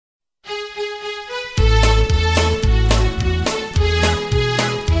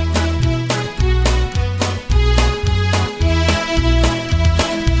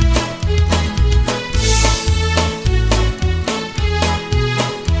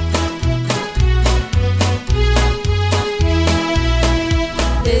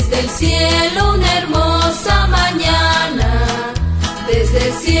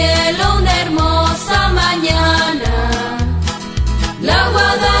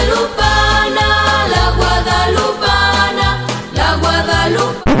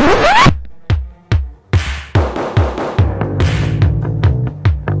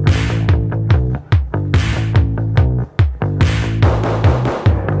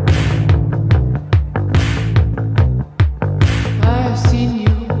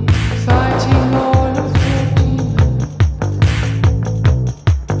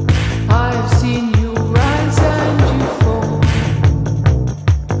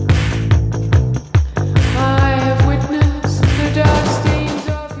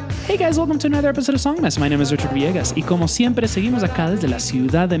guys, welcome to another episode of Songmas. My name is Richard Villegas y como siempre seguimos acá desde la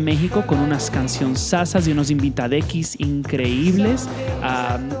Ciudad de México con unas cancionzasas y unos invitadequis increíbles.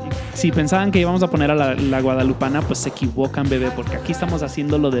 Si pensaban que íbamos a poner a la guadalupana, pues se equivocan, bebé, porque aquí estamos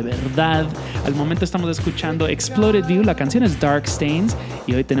haciéndolo de verdad. Al momento estamos escuchando Exploded View, la canción es Dark Stains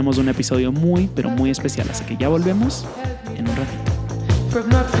y hoy tenemos un episodio muy, pero muy especial, así que ya volvemos en un ratito. From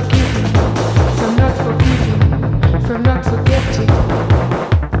not forgiving, from not forgiving, from not forgetting.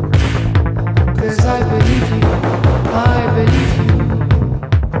 'Cause I believe you, I believe you.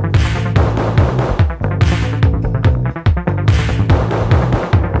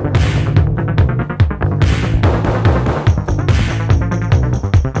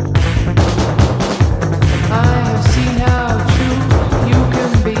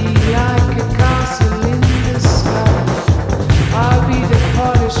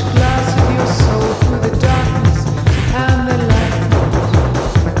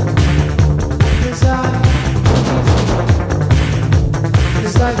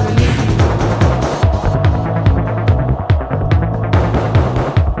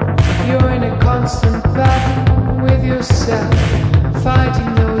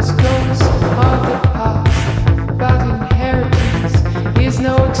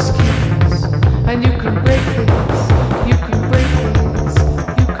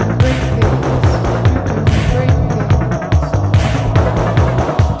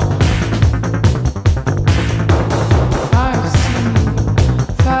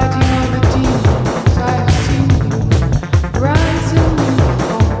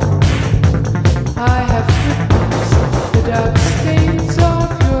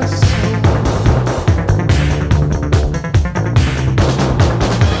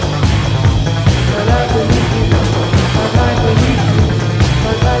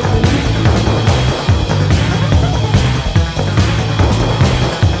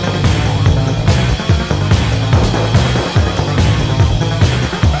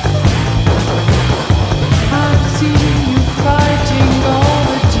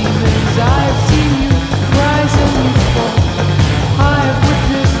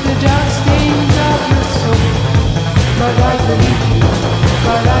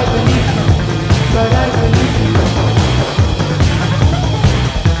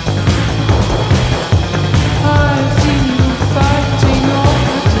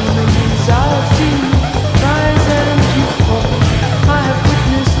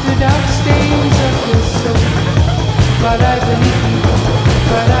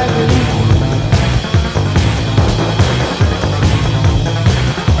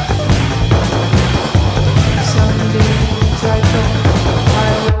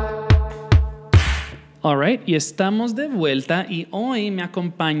 Y estamos de vuelta y hoy me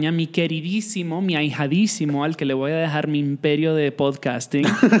acompaña mi queridísimo, mi ahijadísimo, al que le voy a dejar mi imperio de podcasting,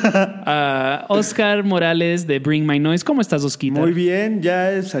 Oscar Morales de Bring My Noise. ¿Cómo estás, Osquita? Muy bien,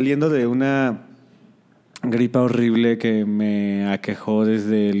 ya saliendo de una gripa horrible que me aquejó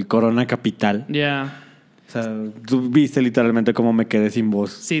desde el Corona Capital. Ya. Yeah. O sea, tú viste literalmente cómo me quedé sin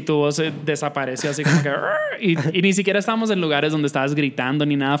voz. Sí, tu voz desapareció así como que... y ni siquiera estábamos en lugares donde estabas gritando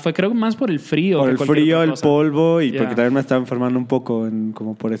ni nada. Fue creo más por el frío. Por el frío, el polvo y porque también me estaba enfermando un poco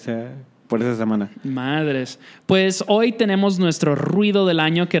como por esa semana. Madres. Pues hoy tenemos nuestro ruido del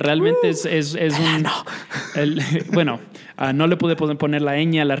año que realmente es un... Bueno, no le pude poner la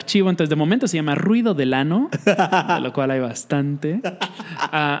ñ al archivo, entonces de momento se llama ruido del ano, de lo cual hay bastante.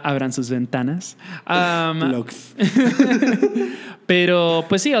 Abran sus ventanas. Pero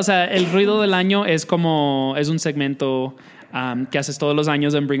pues sí, o sea, el ruido del año es un segmento que haces todos los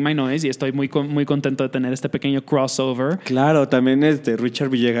años en Bring My Noise y estoy muy contento de tener este pequeño crossover. Claro, también Richard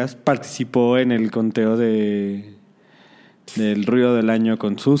Villegas participó en el conteo del ruido del año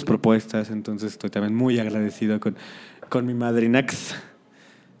con sus propuestas, entonces estoy también muy agradecido con mi madrinax.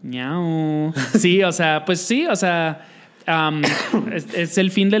 Ñau. Sí, o sea, pues sí, o sea... es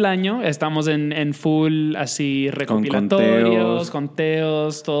el fin del año, estamos en full así recopilatorios,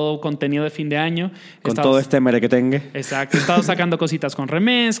 conteos, todo contenido de fin de año. Todo este merequetengue. Exacto, he estado sacando cositas con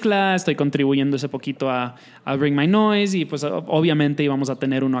remezcla, estoy contribuyendo ese poquito a Bring My Noise y pues obviamente íbamos a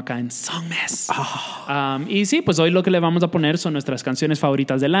tener uno acá en Songmas. Y sí, pues hoy lo que le vamos a poner son nuestras canciones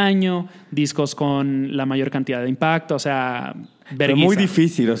favoritas del año, discos con la mayor cantidad de impacto, o sea... Fue muy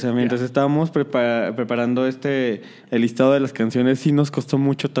difícil, o sea, mientras estábamos preparando el listado de las canciones, sí nos costó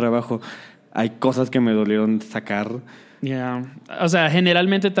mucho trabajo. Hay cosas que me dolieron sacar. Yeah. O sea,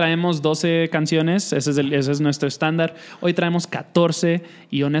 generalmente traemos 12 canciones, ese es nuestro estándar. Hoy traemos 14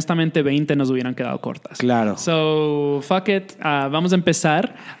 y honestamente 20 nos hubieran quedado cortas. Claro. So, fuck it. Vamos a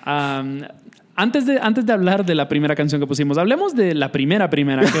empezar. Antes de hablar de la primera canción que pusimos, hablemos de la primera, que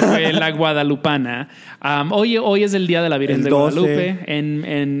fue La Guadalupana. Hoy es el Día de la Virgen El de 12. Guadalupe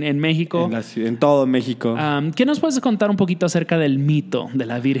en México. En todo México. ¿Qué nos puedes contar un poquito acerca del mito de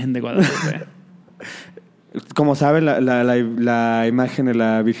la Virgen de Guadalupe? Como saben, la imagen de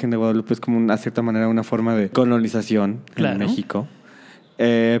la Virgen de Guadalupe es como a cierta manera una forma de colonización Claro. en México.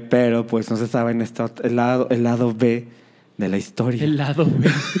 Pero pues no se sabe el lado B de la historia. El lado B.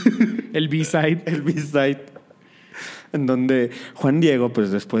 El B-side. El B-side. En donde Juan Diego, pues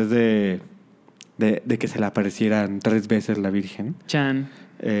después de que se le aparecieran 3 veces la Virgen. Chan.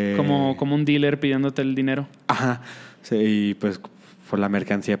 eh, Como un dealer pidiéndote el dinero. Ajá. Sí, y pues por la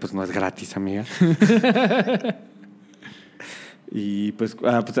mercancía pues no es gratis, amiga. Y pues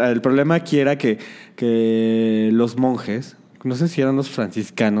el problema aquí era que los monjes, no sé si eran los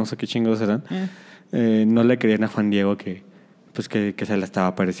franciscanos o qué chingados eran, no le creían a Juan Diego que se le estaba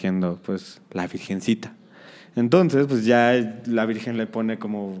apareciendo pues la Virgencita. Entonces pues ya la Virgen le pone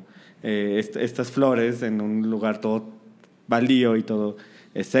como estas flores en un lugar todo baldío y todo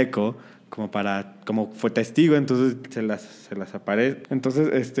seco, como fue testigo, entonces se las aparece.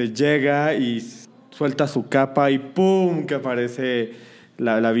 Entonces llega y suelta su capa y ¡pum! Que aparece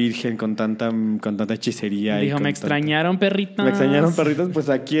la Virgen con tanta hechicería. Dijo, me extrañaron, perritos. Me extrañaron, perritos, pues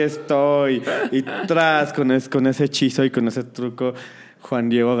aquí estoy. Y tras, con ese hechizo y con ese truco, Juan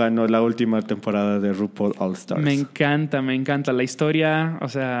Diego ganó la última temporada de RuPaul All Stars. Me encanta. La historia, o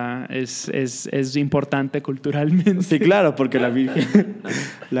sea, es importante culturalmente. Sí, claro, porque la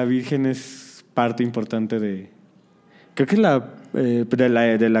Virgen es parte importante creo que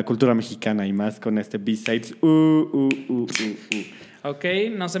de la cultura mexicana, y más con este B-Sides. Ok,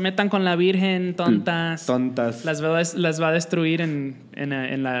 no se metan con la Virgen, tontas. Tontas. Las va a destruir en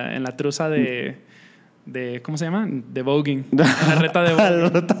la truza de ¿cómo se llama? De voguing. En la reta de voguing. La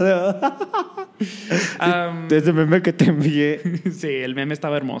reta de ese meme que te envié. Sí, el meme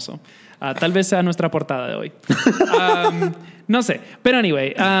estaba hermoso. Tal vez sea nuestra portada de hoy. No sé. Pero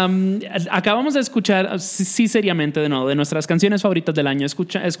anyway, acabamos de escuchar, sí seriamente de nuevo, de nuestras canciones favoritas del año.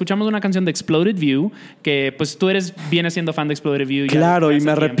 Escuchamos una canción de Exploded View, que pues tú vienes siendo fan de Exploded View. Claro, ya y hace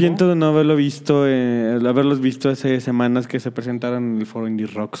me arrepiento tiempo. de no haberlos visto hace semanas que se presentaron en el foro Indie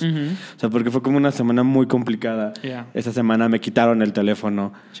Rocks. O sea, porque fue como una semana muy complicada. Yeah. Esa semana me quitaron el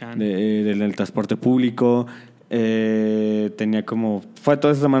teléfono del transporte público. Toda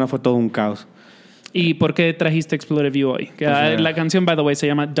esa semana fue todo un caos. ¿Y por qué trajiste Exploded View hoy? La canción, by the way, se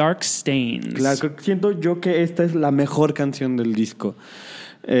llama Dark Stains. Claro, siento yo que esta es la mejor canción del disco.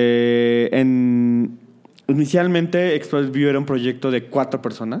 Inicialmente, Exploded View era un proyecto de 4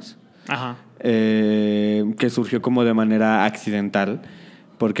 personas. Ajá. Que surgió como de manera accidental,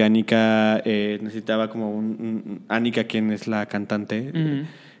 porque Annika necesitaba como Annika, quien es la cantante.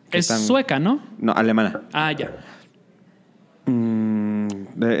 Es sueca, ¿no? No, alemana. Ah, ya.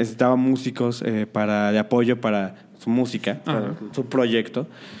 Necesitaba músicos de apoyo para su música, para su proyecto.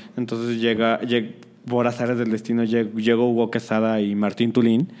 Entonces por azares del destino llegó Hugo Quesada y Martín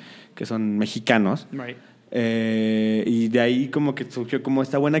Tulín, que son mexicanos. Right. Y de ahí como que surgió como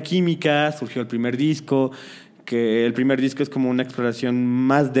esta buena química, surgió el primer disco, que el primer disco es como una exploración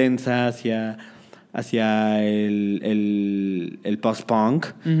más densa hacia el post-punk,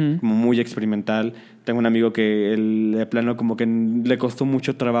 como muy experimental. Tengo un amigo que de plano como que le costó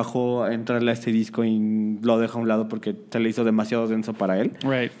mucho trabajo entrarle a este disco y lo deja a un lado porque se le hizo demasiado denso para él.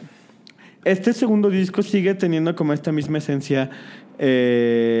 Right. Este segundo disco sigue teniendo como esta misma esencia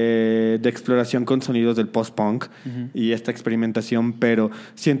de exploración con sonidos del post-punk y esta experimentación, pero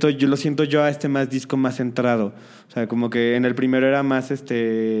lo siento yo a más disco más centrado. O sea, como que en el primero era más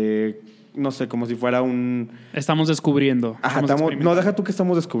no sé, como si fuera Estamos descubriendo. Ajá, no, deja tú que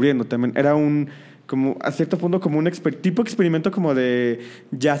estamos descubriendo. También era como a cierto punto como un tipo experimento como de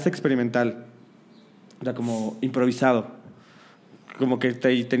jazz experimental. O sea, como improvisado. Como que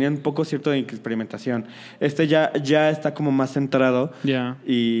tenían un poco cierto de experimentación. Ya está como más centrado. Yeah.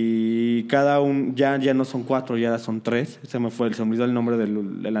 Y ya no son 4, ya son 3. Se me olvidó el nombre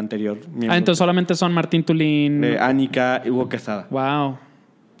del anterior miembro. Entonces solamente son Martín Tulín, Annika y Hugo Quesada. Wow.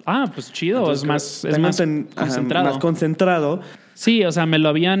 Pues chido. Entonces, es más concentrado. Más concentrado. Sí, o sea, me lo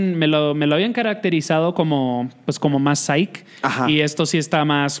habían caracterizado como más psych. Ajá. Y esto sí está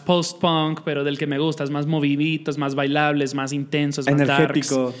más post-punk, pero del que me gusta. Es más movidito, es más bailable, es más intenso, es más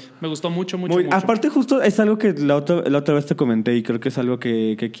energético. Darks. Me gustó mucho. Aparte, justo es algo que la otra vez te comenté y creo que es algo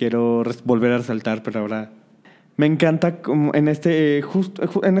que quiero volver a resaltar, pero ahora me encanta como en este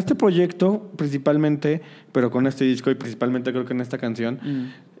proyecto principalmente, pero con este disco y principalmente creo que en esta canción.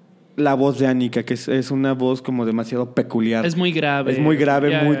 La voz de Annika, que es una voz como demasiado peculiar. Es muy grave. Es muy grave,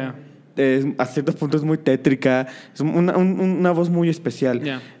 Yeah, muy yeah. a ciertos puntos muy tétrica, es una voz muy especial.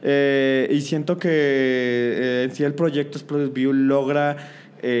 Yeah. Y siento que en sí el proyecto Exploded View logra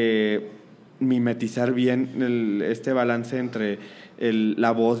mimetizar bien este balance entre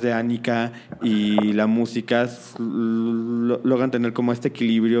la voz de Annika y la música. Logran tener como este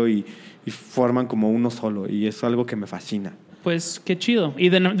equilibrio y forman como uno solo, y es algo que me fascina. Pues qué chido. Y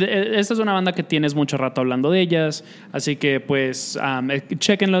esta es una banda que tienes mucho rato hablando de ellas, así que pues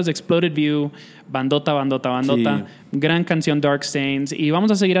chequenlos, Exploded View, bandota. Sí. Gran canción, Dark Stains, y vamos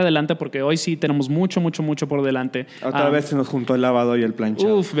a seguir adelante porque hoy sí tenemos mucho por delante. Otra vez se nos juntó el lavado y el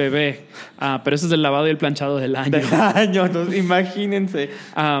planchado. Uf, bebé. Pero ese es el lavado y el planchado del año. Entonces, imagínense.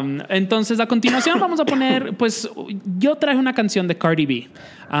 Entonces, a continuación vamos a poner, pues, yo traje una canción de Cardi B.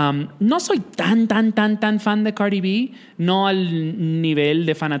 No soy tan fan de Cardi B, no al nivel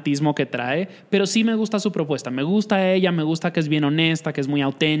de fanatismo que trae, pero sí me gusta su propuesta. Me gusta ella, me gusta que es bien honesta, que es muy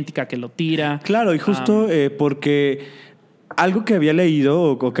auténtica, que lo tira. Claro, y justo porque algo que había leído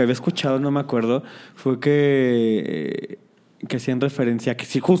o que había escuchado, no me acuerdo, fue que hacían referencia, que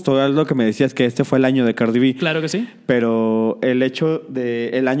sí, justo lo que me decías, que este fue el año de Cardi B. Claro que sí. Pero el hecho de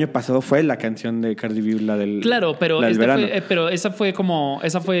el año pasado fue la canción de Cardi B, la del claro, pero la del verano. esa fue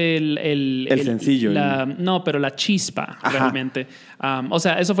el sencillo. No, pero la chispa. Ajá. Realmente. O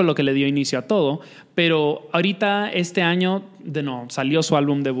sea, eso fue lo que le dio inicio a todo. Pero ahorita, este año, salió su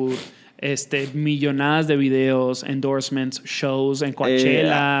álbum debut. Millonadas de videos, endorsements, shows en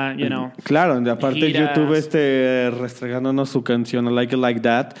Coachella, Claro, aparte giras. YouTube restregándonos su canción I Like It Like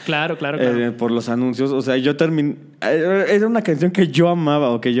That. Claro. Por los anuncios. O sea, yo terminé. Era una canción que yo amaba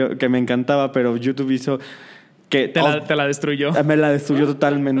o que me encantaba, pero YouTube hizo que te la destruyó. Me la destruyó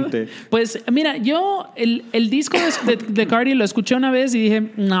totalmente. Pues mira, yo el disco de Cardi lo escuché una vez y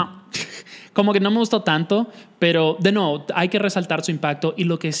dije, no. Como que no me gustó tanto, pero hay que resaltar su impacto. Y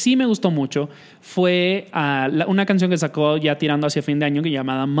lo que sí me gustó mucho fue una canción que sacó ya tirando hacia fin de año, que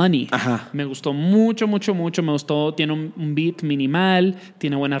llamada Money. Ajá. Me gustó mucho. Me gustó, tiene un beat minimal,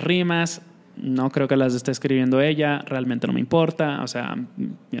 tiene buenas rimas. No creo que las esté escribiendo ella, realmente no me importa. O sea,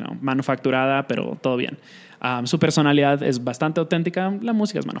 manufacturada, pero todo bien. Su personalidad es bastante auténtica, la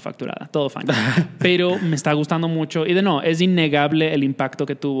música es manufacturada, todo fine. Pero me está gustando mucho y es innegable el impacto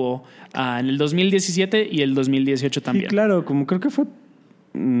que tuvo en el 2017 y el 2018 también. Sí, claro, como creo que fue,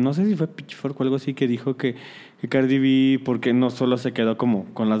 no sé si fue Pitchfork o algo así, que dijo que Cardi B, porque no solo se quedó como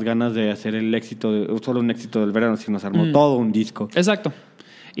con las ganas de hacer solo un éxito del verano, sino se armó todo un disco. Exacto.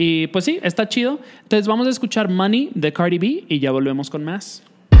 Y pues sí, está chido. Entonces vamos a escuchar Money de Cardi B y ya volvemos con más.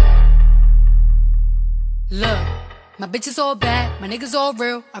 Look, my bitch is all bad, my niggas all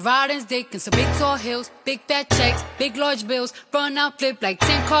real. I ride in dick in some big tall hills, big fat checks, big large bills. Run out, flip like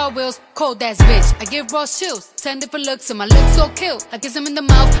 10 car wheels. Cold ass bitch, I give raw chills. 10 different looks and my lips so kill. I kiss him in the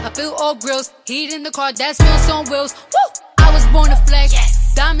mouth, I feel all grills. Heat in the car, that smells on wheels. Woo! I was born to flex,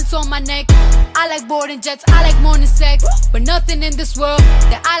 yes. Diamonds on my neck. I like boarding jets, I like more than sex. But nothing in this world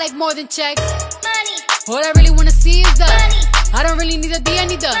that I like more than checks. Money. All I really wanna see is the money. I don't really need a D, I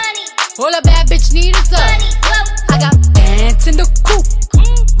need the money. All a bad bitch need is a money. I got bands in the coop,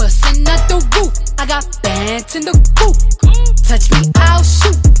 bustin' out the roof. I got bands in the coop. Touch me, I'll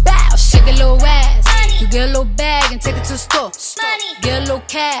shoot. Bow, shake a little ass. You get a little bag and take it to the store. Get a little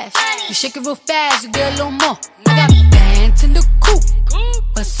cash. You shake it real fast, you get a little more. I got bands in the coop,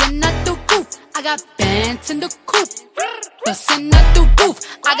 bustin' out the roof. I got bands in the coop, bustin' out the roof.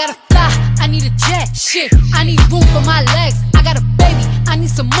 I gotta fly, I need a jet. Shit, I need room for my legs. I got a baby, I need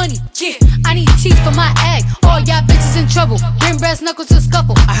some money. Yeah, I need teeth for my egg. All y'all bitches in trouble. Bring brass knuckles to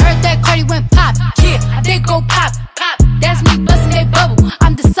scuffle. I heard that Cardi went pop. Yeah, I did go pop. Pop. That's me bustin' that bubble.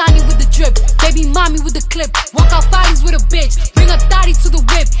 I'm the Sonny with the drip. Baby mommy with the clip. Walk out bodies with a bitch. Bring a thotty to the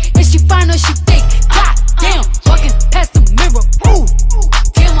whip. Is she fine or she thick? God damn, walking past the mirror. Ooh,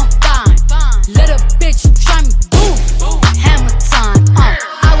 damn, I'm fine. Let a bitch try me. Boom, hammer time.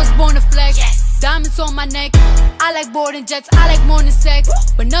 I was born to flex. Diamonds on my neck. I like boarding jets, I like more than sex.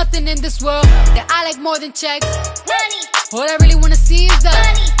 But nothing in this world that I like more than checks. Money. All I really wanna see is the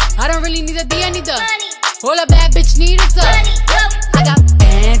money. I don't really need a D, I need the money. All a bad bitch need is the money. I got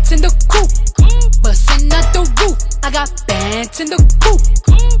bands in the coop, bustin' out the roof. I got bands in the coop.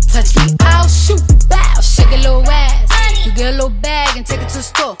 Touch me, I'll shoot. Bow, shake a little ass. You get a little bag and take it to the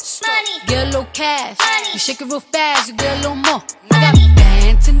store. Get a little cash. You shake it real fast, you get a little more. I got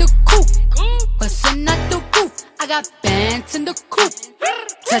bands in the coop, bustin' out the roof. I got bands in the coop.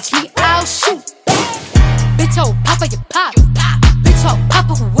 Touch me, I'll shoot. Bitch, oh, Papa, you pop. Bitch, oh,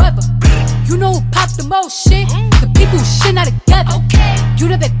 Papa, whoever. You know who pop the most shit? The people who shit not together. You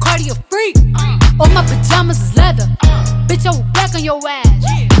know that Cardi a freak. All my pajamas is leather. Bitch, I will back on your ass.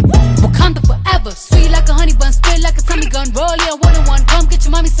 whatever. Sweet like a honey bun, spit like a Tommy gun. Roll yeah, one on one. Come get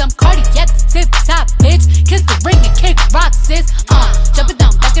your mommy some Cardi at the tip top, bitch. Kiss the ring and kick rock, sis. Jump it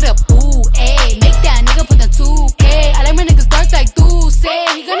down, back it up, ooh, ayy. Make that nigga put the 2K. I like my niggas dark like say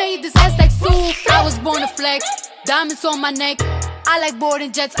he gonna eat this ass like soup. I was born to flex, diamonds on my neck. I like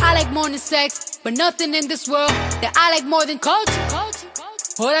boarding jets, I like more than sex. But nothing in this world that I like more than culture.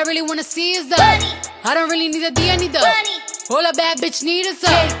 All I really wanna see is the money. I don't really need a D, I need the money. All a bad bitch need is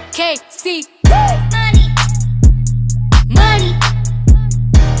a KKC. Money. Money.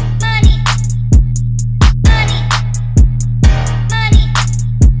 Money. Money. Money.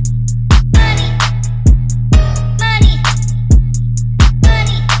 Money.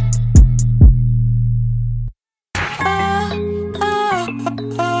 Money.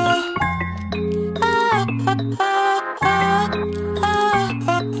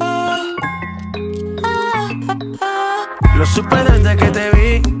 Lo supe desde que te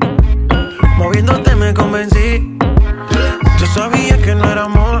vi, moviéndote me convencí. Yo sabía que no era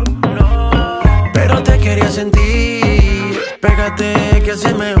amor, pero te quería sentir. Pégate que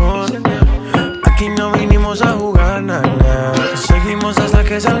hace mejor. Aquí no vinimos a jugar, nada. Seguimos hasta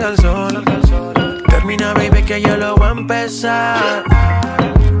que salga el sol. Termina, baby, que yo lo voy a empezar.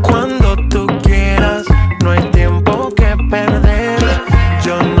 Cuando tú quieras, no hay tiempo que perder.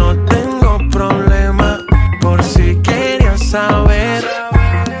 Yo no tengo problema, por si querías saber.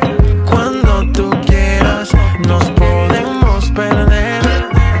 Cuando tú quieras, nos podemos perder.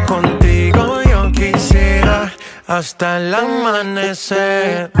 Contigo yo quisiera hasta el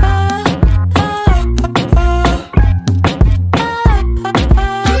amanecer.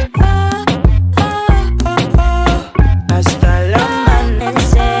 Hasta el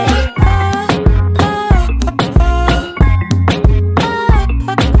amanecer.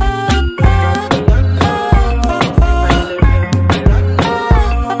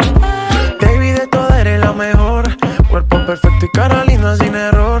 Baby, de todo eres la mejor. Cuerpo perfecto y cara linda sin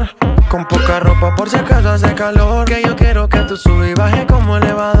error. Con poca ropa por si acaso hace calor. Que yo quiero que tú subas y bajes como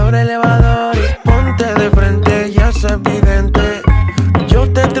elevador, elevador. Y ponte de frente, ya es evidente.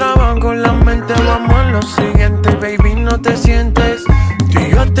 Yo te trabajo en la mente, vamos a lo siguiente. Baby, no te sientes. Tú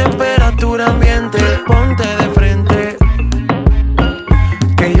y yo a temperatura ambiente. Ponte de frente,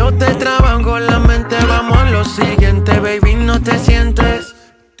 que yo te trabajo en la mente, vamos a lo siguiente. Baby, no te sientes.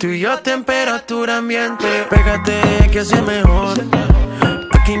 Tú y yo a temperatura ambiente. Pégate que hace mejor.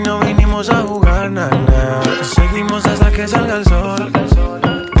 Aquí no vinimos a jugar, nada. Seguimos hasta que salga el sol.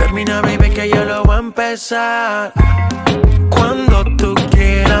 Termina, baby, que yo lo voy a empezar. Cuando tú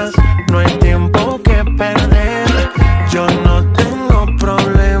quieras, no hay tiempo que perder. Yo no tengo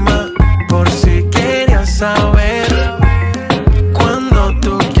problema, por si querías saber. Cuando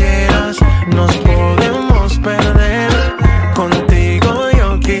tú quieras, nos podemos perder. Contigo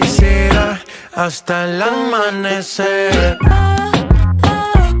yo quisiera hasta el amanecer.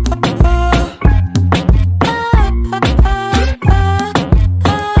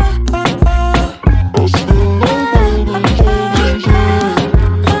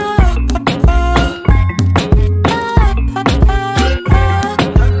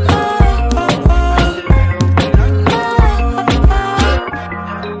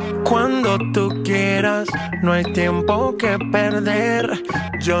 Cuando tú quieras, no hay tiempo que perder.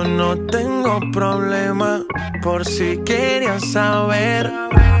 Yo no tengo problema, por si querías saber.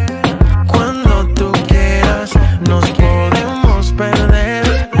 Cuando tú quieras, nos podemos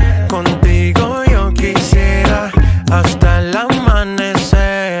perder. Contigo yo quisiera hasta el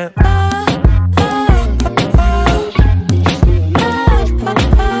amanecer.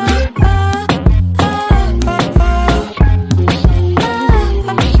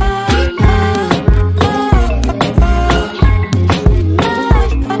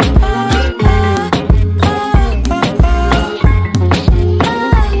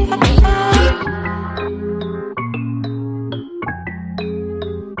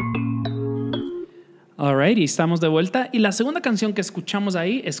 Alright, y estamos de vuelta. Y la segunda canción que escuchamos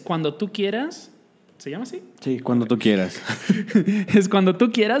ahí es Cuando tú quieras. ¿Se llama así? Sí, cuando tú quieras. Es Cuando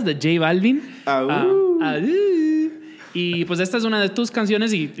tú quieras de J Balvin. Au. Y pues esta es una de tus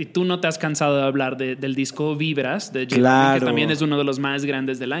canciones y tú no te has cansado de hablar del disco Vibras de J Balvin, Claro. que también es uno de los más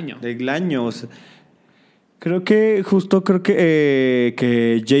grandes del año. Del año. O sea, creo que J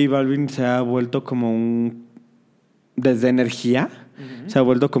Balvin se ha vuelto como un... Desde energía, se ha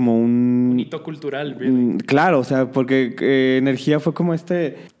vuelto como un... Hito cultural, really. Claro, o sea, porque energía fue como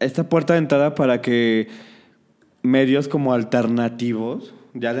esta puerta de entrada para que medios como alternativos,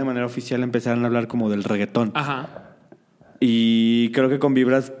 ya de manera oficial, empezaran a hablar como del reggaetón. Ajá. Y creo que con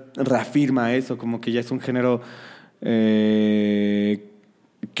Vibras reafirma eso, como que ya es un género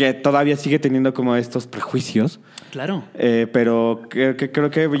que todavía sigue teniendo como estos prejuicios. Claro. Pero creo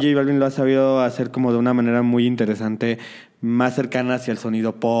que J Balvin lo ha sabido hacer como de una manera muy interesante, más cercana hacia el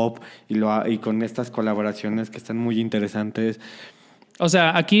sonido pop y con estas colaboraciones que están muy interesantes. O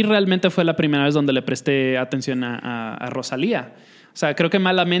sea, aquí realmente fue la primera vez donde le presté atención a Rosalía. O sea, creo que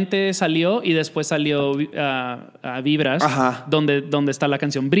Malamente salió y después salió a Vibras, donde está la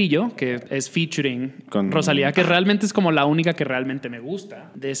canción Brillo, que es featuring con Rosalía, que realmente es como la única que realmente me gusta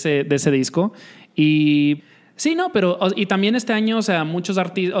de ese disco. Y sí, no, pero y también este año, o sea, muchos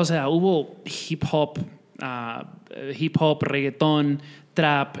artistas, o sea, hubo hip hop, reggaetón,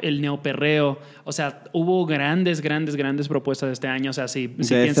 trap, el neoperreo. O sea, hubo grandes propuestas este año. O sea, si de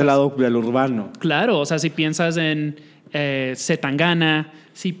piensas, ese lado del urbano. Claro, o sea, si piensas en Zetangana,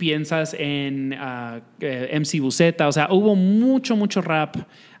 si piensas en MC Buceta, o sea, hubo mucho rap,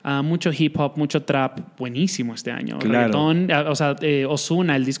 mucho hip hop, mucho trap, buenísimo este año. Claro. Reggaetón, o sea,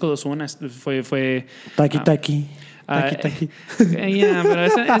 Ozuna, el disco de Ozuna fue Taki. Yeah, pero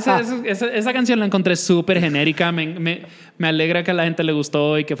esa canción la encontré súper genérica. Me alegra que a la gente le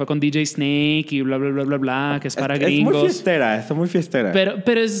gustó y que fue con DJ Snake y bla, bla, bla, bla, bla, que es para gringos. Es muy fiestera.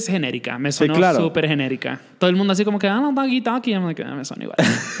 Pero es genérica. Me sonó súper genérica. Todo el mundo así como que, Taki. Me suena igual.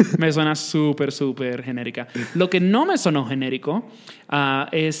 Me suena súper genérica. Lo que no me sonó genérico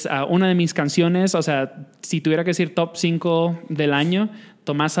es una de mis canciones. O sea, si tuviera que decir top 5 del año,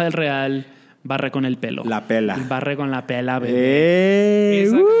 Tomasa del Real, Barre con el pelo. La pela. Barre con la pela, bebé.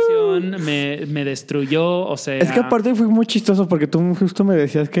 Esa canción me destruyó, o sea... Es que aparte fue muy chistoso porque tú justo me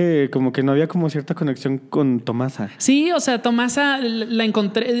decías que como que no había como cierta conexión con Tomasa. Sí, o sea, Tomasa la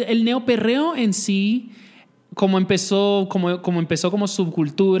encontré... El neoperreo en sí, como empezó como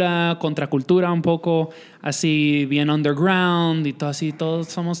subcultura, contracultura un poco, así bien underground y todo así, todos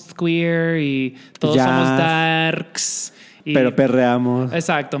somos queer y todos somos darks... Pero perreamos.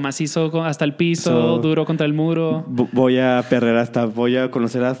 Exacto, macizo hasta el piso, duro contra el muro. Voy a perrear voy a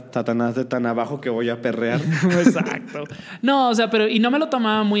conocer a Satanás de tan abajo que voy a perrear. Exacto. No, o sea, y no me lo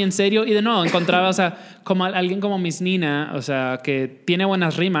tomaba muy en serio y de nuevo encontraba, o sea, como alguien como Miss Nina, o sea, que tiene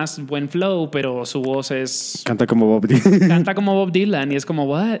buenas rimas, buen flow, pero su voz es... Canta como Bob Dylan. Canta como Bob Dylan y es como,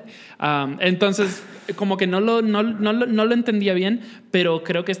 what? Entonces, como que no lo entendía bien, pero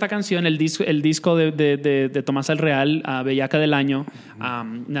creo que esta canción, el disco de Tomasa el Real, Bellaca del Año,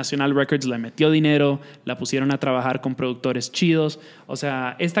 National Records le metió dinero, la pusieron a trabajar con productores chidos. O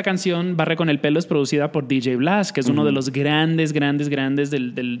sea, esta canción, Barre con el pelo, es producida por DJ Blas, que es uno de los grandes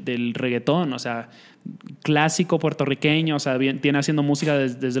del reggaetón. O sea, clásico puertorriqueño, o sea, viene haciendo música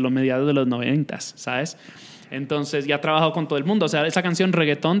desde los mediados de los 90s, ¿sabes? Entonces ya ha trabajado con todo el mundo. O sea, esa canción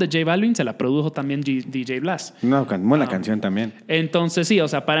Reggaetón de J Balvin se la produjo también DJ Blas. No, buena canción también. Entonces sí, o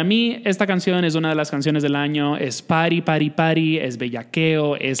sea, para mí esta canción es una de las canciones del año. Es party, es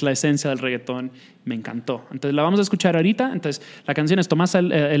bellaqueo, es la esencia del reggaetón. Me encantó. Entonces la vamos a escuchar ahorita. Entonces la canción es Tomasa,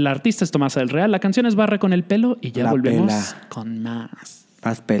 el artista es Tomasa del Real. La canción es Barre con el pelo y ya volvemos pela. Con más.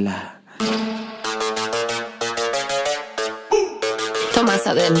 Más pela.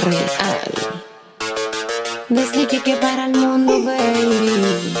 Tomasa del Real. Desde que para el mundo,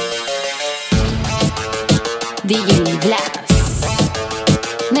 baby. DJ Blas,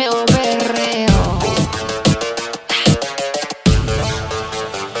 Neo Berreo.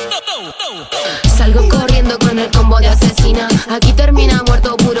 Salgo corriendo con el combo de asesina. Aquí termina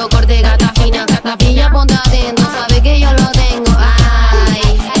muerto, puro corte, gata fina. La pilla ponte atento, sabe que yo lo tengo.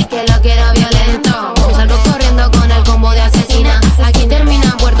 Ay, es que lo quiero violento. Salgo corriendo con el combo de asesina. Aquí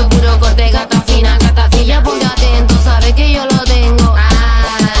termina muerto, puro corte, gata fina. Gatafilla, ponte atento, sabe que yo lo tengo.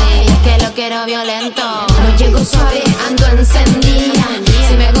 Ay, es que lo quiero violento. No llego suave, ando encendida.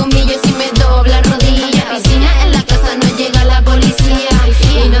 Si me hago un millo, si me dobla rodilla. Piscina en la casa, no llega la policía.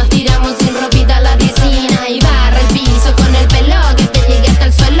 Y nos tiramos sin ropita a la piscina. Y barra el piso con el pelo, que te llegue hasta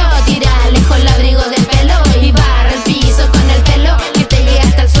el suelo. Tira lejos el abrigo del pelo. Y barra el piso con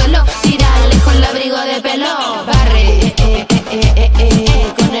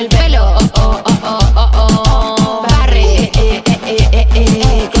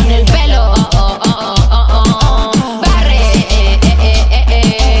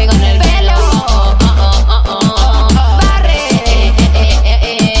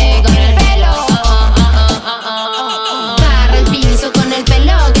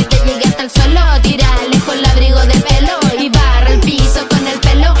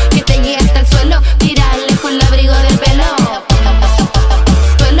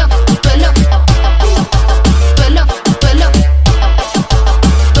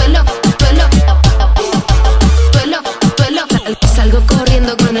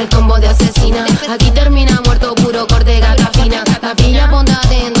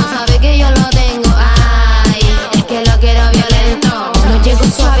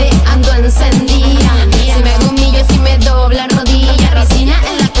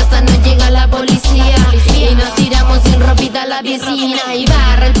fina y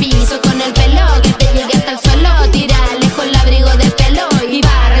barra el piso con el pelo que te llegue hasta el suelo. Tira lejos el abrigo de pelo y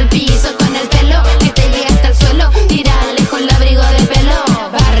barra el piso con el pelo que te llegue hasta el suelo. Tira lejos el abrigo de pelo.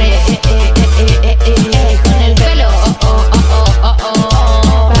 Barre con el pelo.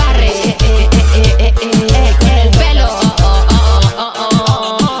 Barre con el pelo.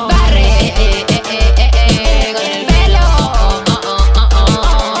 Barre con el pelo.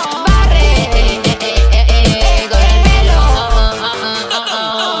 Barre con el pelo.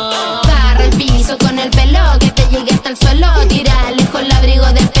 Barra el piso con el pelo que te llegue hasta el suelo. Tira lejos el abrigo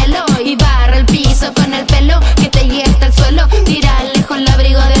del pelo y barra el piso con el pelo que te llegue hasta el suelo. Tira lejos el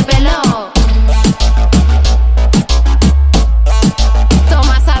abrigo del pelo.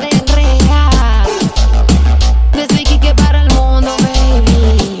 Tomasa del Real, desde Iquique para el mundo,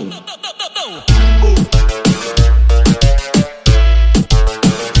 baby.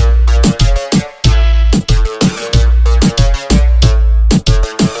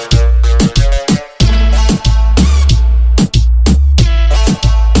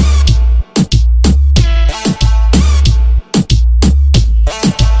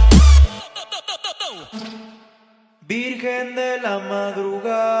 Virgen de la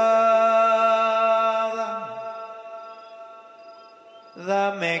madrugada,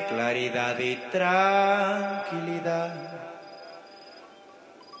 dame claridad y tranquilidad.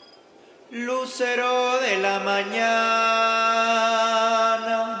 Lucero de la mañana,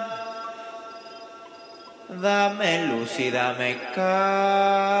 dame luz y dame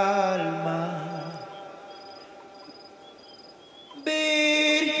calma.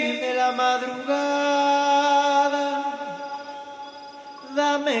 Virgen de la madrugada,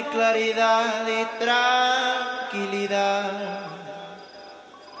 dame claridad y tranquilidad.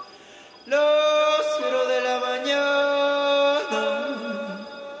 Lucero de la mañana,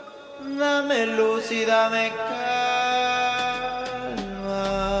 dame luz y dame calma.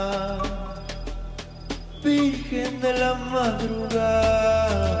 Virgen de la madrugada,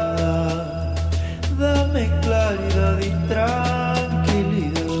 dame claridad y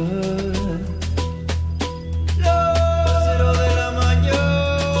tranquilidad. Lucero de la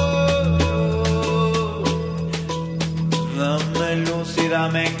mañana, dame luz y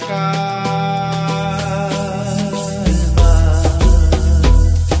dame calma.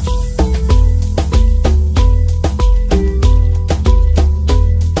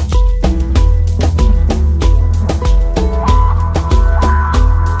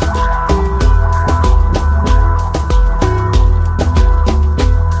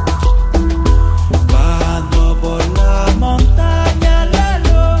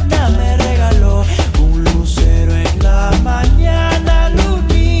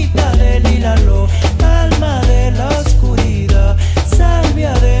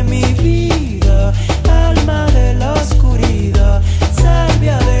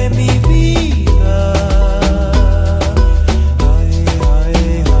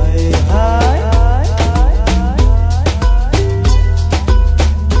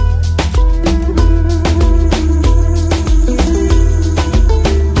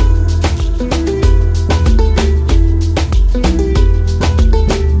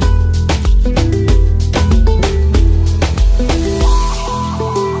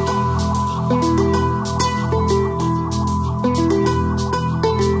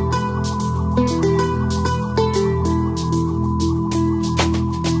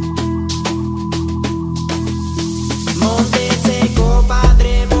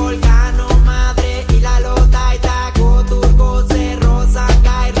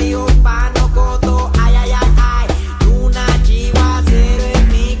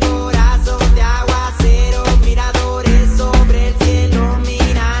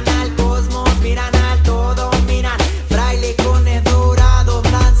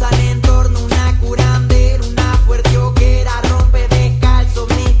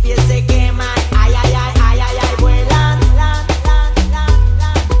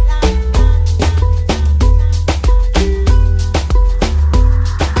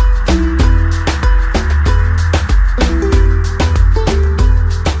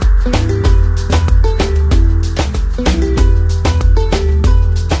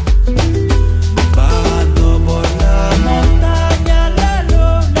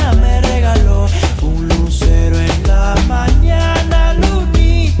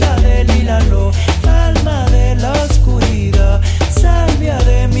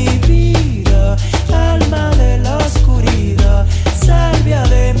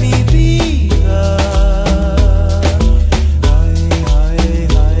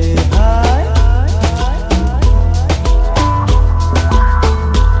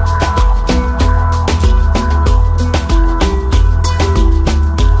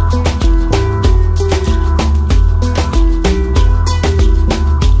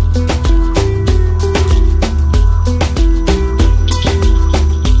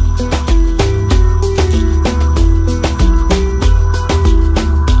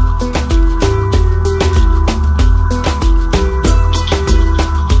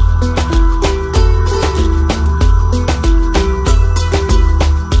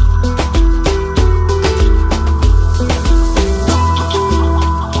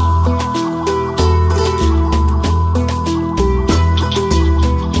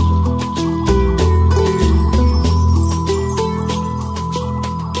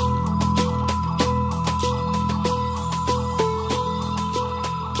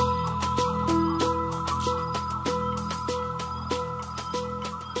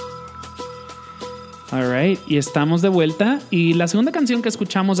 All right, y estamos de vuelta. Y la segunda canción que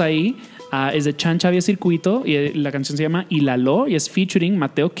escuchamos ahí es de Chan Chavia Circuito y la canción se llama Ilaló y es featuring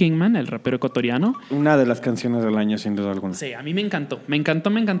Mateo Kingman, el rapero ecuatoriano. Una de las canciones del año, sin duda alguna. Sí, a mí me encantó.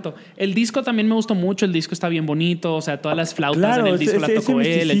 El disco también me gustó mucho. El disco está bien bonito. O sea, todas las flautas en el disco la tocó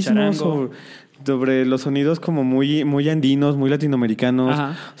él, el charango. Sobre los sonidos como muy, muy andinos, muy latinoamericanos.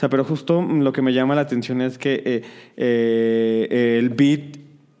 Ajá. O sea, pero justo lo que me llama la atención es que el beat,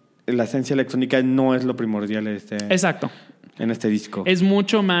 la esencia electrónica no es lo primordial Exacto. en este disco. Es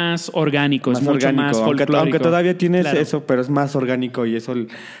mucho más orgánico, es mucho orgánico, más folclórico. aunque todavía tienes Claro. eso, pero es más orgánico y eso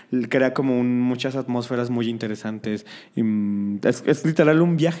crea como muchas atmósferas muy interesantes. Y, es literal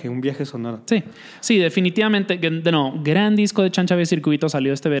un viaje sonoro. Sí, definitivamente. Gran disco de Chan Chavia Circuito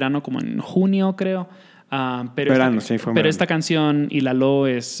salió este verano, como en junio, creo. Pero esta canción, Ilaló,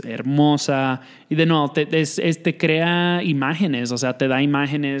 es hermosa. Y de nuevo, te crea imágenes, o sea, te da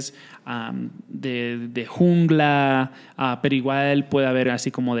imágenes de jungla, pero igual puede haber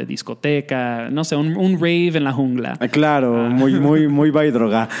así como de discoteca, no sé, un rave en la jungla. Claro, muy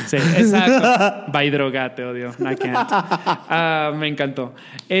Baidroga. Sí, exacto. Baidroga, te odio. I can't. Me encantó.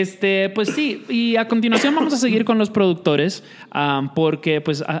 Pues sí, y a continuación vamos a seguir con los productores, porque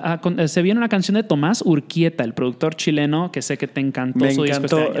pues se viene una canción de Tomás Urquieta, el productor chileno, que sé que te encantó su disco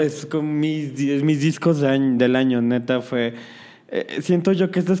este año. Es con mis discos del año, neta, fue... siento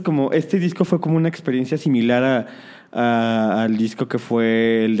yo que este disco fue como una experiencia similar al disco que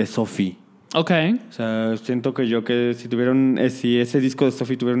fue el de Sophie. Ok. O sea, siento que si ese disco de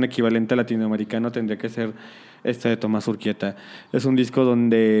Sophie tuviera un equivalente latinoamericano, tendría que ser este de Tomás Urquieta. Es un disco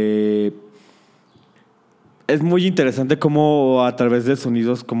donde es muy interesante cómo a través de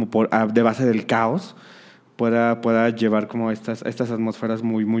sonidos como de base del caos pueda llevar como estas atmósferas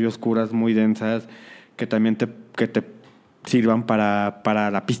muy, muy oscuras, muy densas, que también te sirvan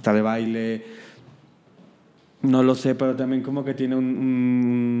para la pista de baile. No lo sé, pero también como que tiene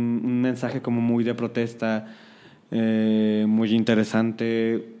un mensaje como muy de protesta, muy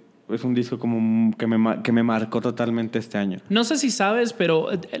interesante. Es un disco como que me marcó totalmente este año. No sé si sabes, pero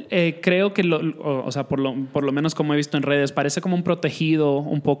creo que por lo menos como he visto en redes, parece como un protegido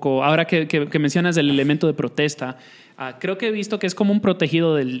un poco. Ahora que mencionas el elemento de protesta, creo que he visto que es como un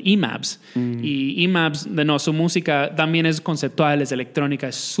protegido del IMABS. Y IMABS, su música también es conceptual, es electrónica,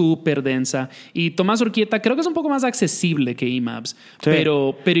 es súper densa. Y Tomás Urquieta creo que es un poco más accesible que IMABS, sí.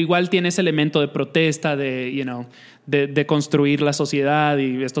 pero igual tiene ese elemento de protesta, de construir la sociedad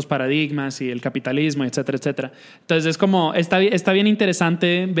y estos paradigmas y el capitalismo, etcétera, etcétera. Entonces es como, está bien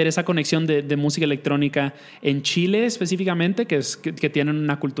interesante ver esa conexión de música electrónica en Chile específicamente, que tienen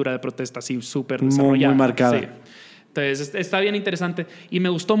una cultura de protesta así súper desarrollada. Muy marcada. Sí. Entonces está bien interesante y me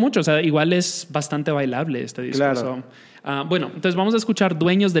gustó mucho, o sea, igual es bastante bailable este disco. Claro. Bueno, entonces vamos a escuchar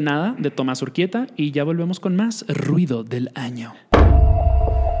Dueños de Nada de Tomás Urquieta y ya volvemos con más Ruido del Año.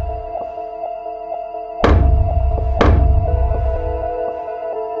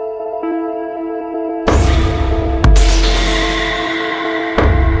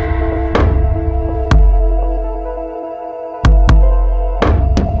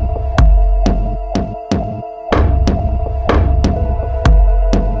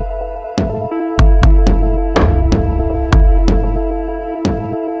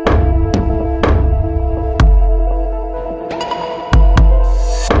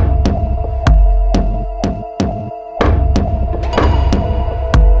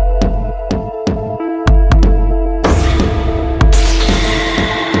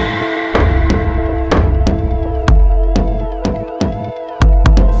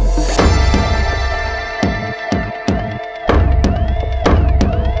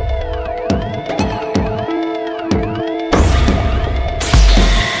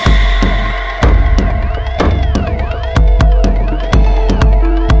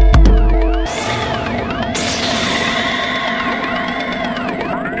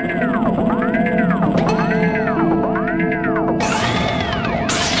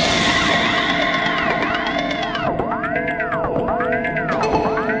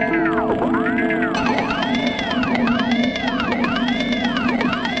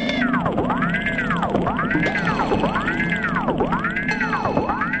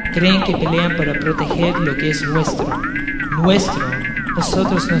 Creen que pelean para proteger lo que es nuestro. Nuestro.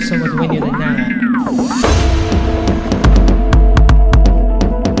 Nosotros no somos dueños de nada.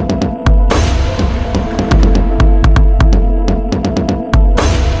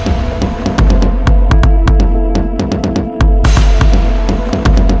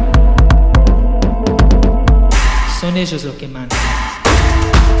 Son ellos los que mandan.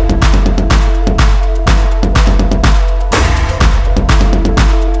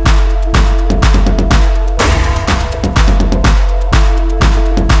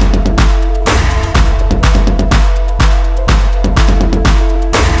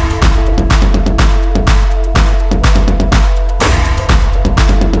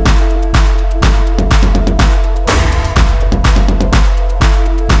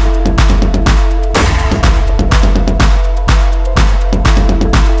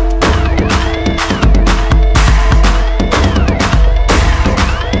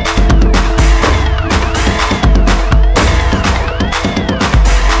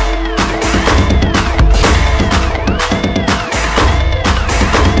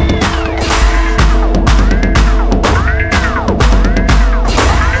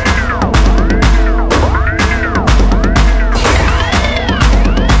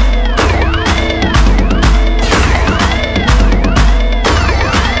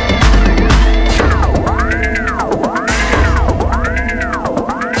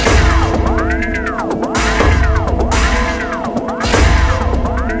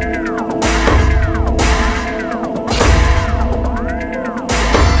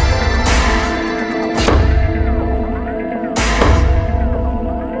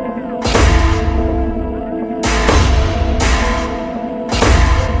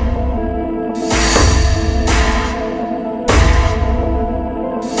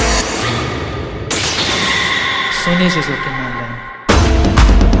 son ellos los que mandan.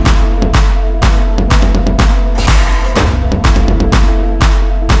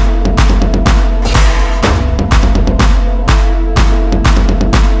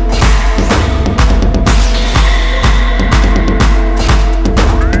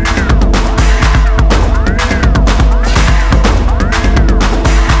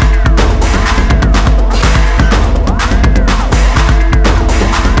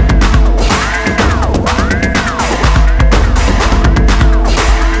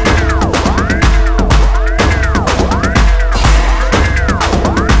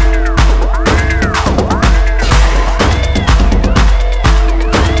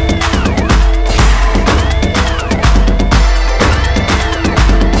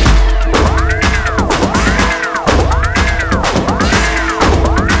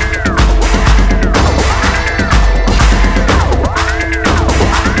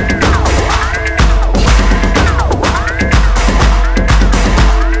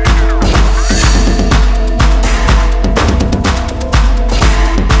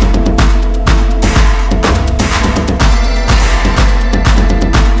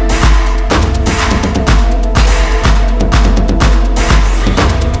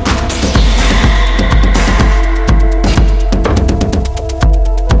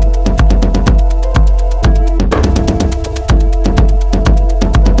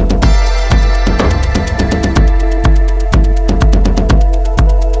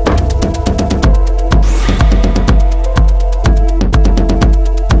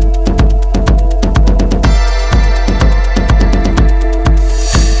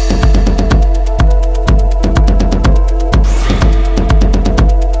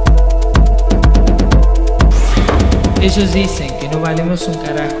 Ellos dicen que no valemos un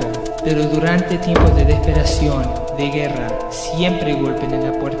carajo, pero durante tiempos de desesperación, de guerra, siempre golpeen en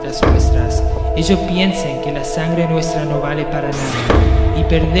las puertas nuestras. Ellos piensan que la sangre nuestra no vale para nada y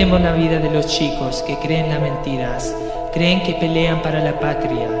perdemos la vida de los chicos que creen las mentiras. Creen que pelean para la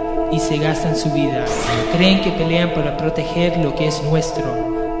patria y se gastan su vida. Creen que pelean para proteger lo que es nuestro.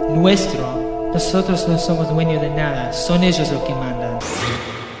 Nuestro. Nosotros no somos dueños de nada, son ellos los que mandan.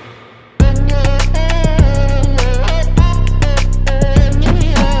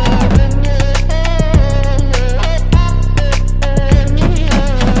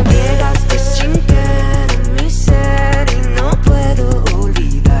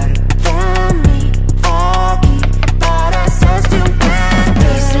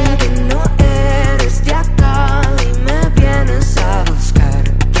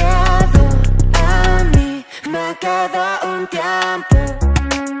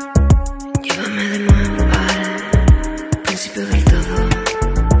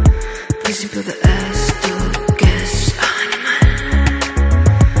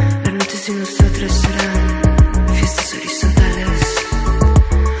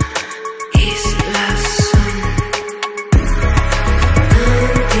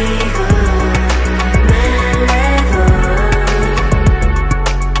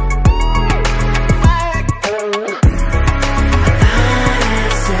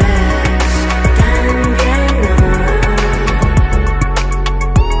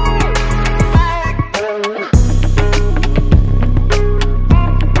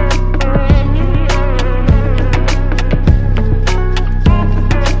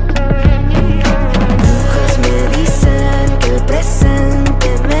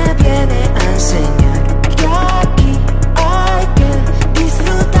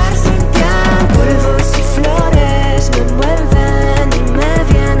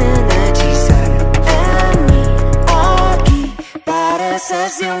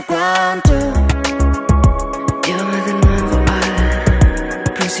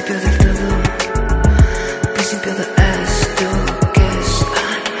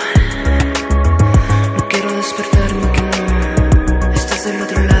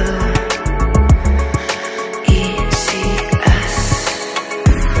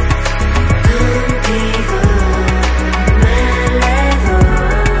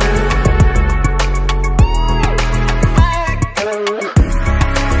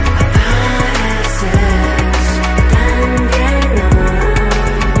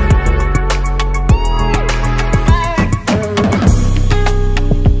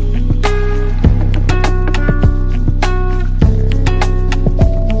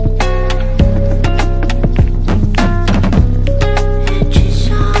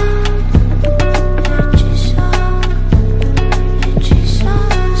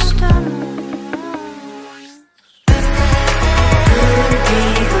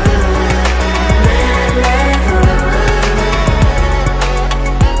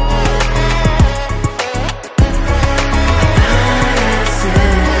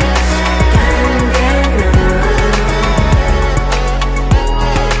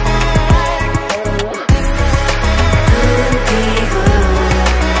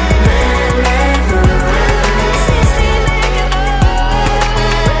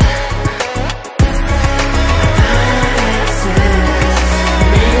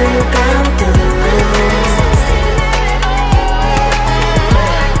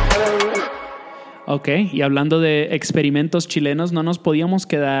 Ok, y hablando de experimentos chilenos, no nos podíamos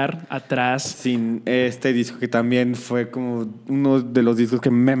quedar atrás. Sin este disco que también fue como uno de los discos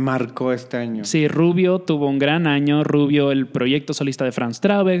que me marcó este año. Sí, Rubio tuvo un gran año. Rubio, el proyecto solista de Franz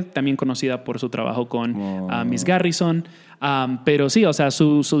Traube, también conocida por su trabajo con Miss Garrison. Pero sí, o sea,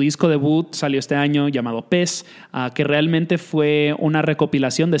 su disco debut salió este año llamado Pez, que realmente fue una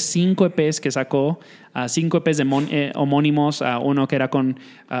recopilación de 5 EPs que sacó, 5 EPs de homónimos, uno que era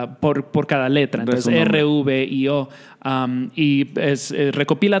por cada letra, entonces R, V y O.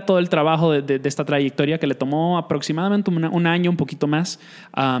 Recopila todo el trabajo de esta trayectoria que le tomó aproximadamente un año, un poquito más,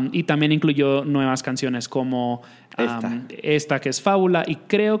 y también incluyó nuevas canciones como esta que es Fábula, y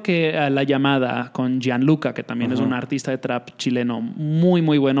creo que La Llamada con Gianluca, que también es un artista de trap chileno muy,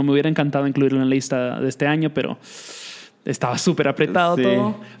 muy bueno. Me hubiera encantado incluirlo en la lista de este año, pero estaba súper apretado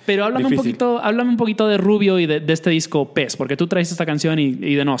todo. Pero háblame un poquito de Rubio y de este disco Pez, porque tú traes esta canción y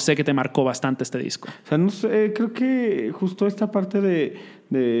de no, sé que te marcó bastante este disco. O sea, no sé, creo que justo esta parte de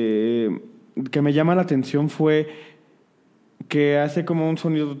que me llama la atención fue que hace como un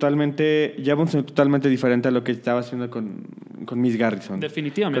sonido totalmente diferente a lo que estaba haciendo con Miss Garrison.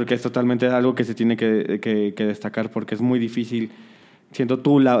 Definitivamente. Creo que es totalmente algo que se tiene que destacar, porque es muy difícil, siendo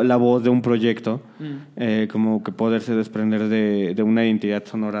tú la voz de un proyecto, como que poderse desprender de una identidad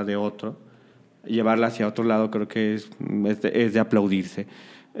sonora de otro, llevarla hacia otro lado. Creo que es de aplaudirse.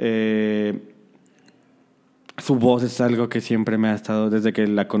 Su voz es algo que siempre me ha estado, desde que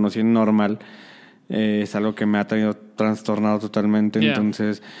la conocí en Normal, es algo que me ha tenido trastornado totalmente.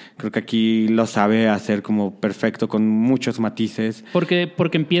 Entonces creo que aquí lo sabe hacer como perfecto, con muchos matices, porque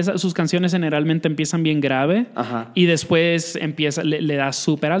sus canciones generalmente empiezan bien grave. Ajá. Y después le da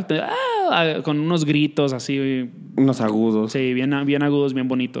súper alto, con unos gritos así, unos agudos, sí, bien agudos, bien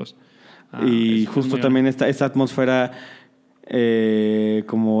bonitos. Y justo también esta atmósfera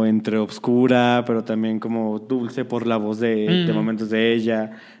como entre obscura, pero también como dulce por la voz de momentos de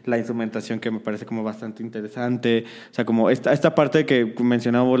ella, la instrumentación que me parece como bastante interesante. O sea, como esta parte que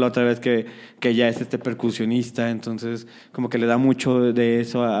mencionamos la otra vez, que ella es percusionista, entonces como que le da mucho de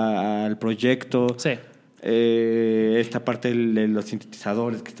eso al proyecto. Sí. Esta parte de los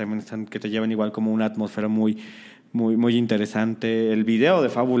sintetizadores que también que te llevan igual como una atmósfera muy, muy, muy interesante. El video de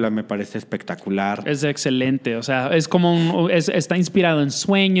Fábula me parece espectacular. Es excelente. O sea, es como está inspirado en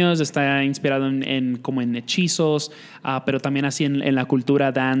sueños, está inspirado como en hechizos, pero también así en la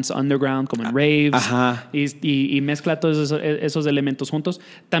cultura dance underground, como en raves. Ajá. Y mezcla todos esos elementos juntos.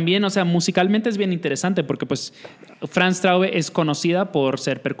 También, o sea, musicalmente es bien interesante, porque pues Franz Traube es conocida por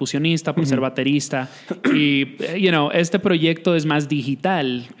ser percusionista, por ser baterista, y este proyecto es más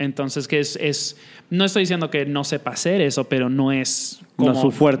digital. Entonces, que no estoy diciendo que no sepa hacer eso, pero no es como, no es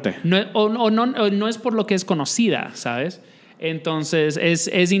su fuerte. No es por lo que es conocida, ¿sabes? Entonces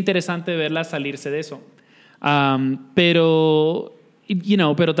es interesante verla salirse de eso. Pero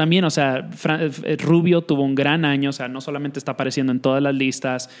también, o sea, Rubio tuvo un gran año. O sea, no solamente está apareciendo en todas las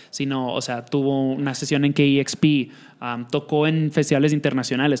listas, sino, o sea, tuvo una sesión en KEXP, tocó en festivales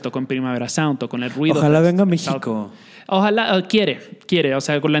internacionales, tocó en Primavera Sound, tocó en el Ruido Ojalá Fest, venga a México. Ojalá, quiere, o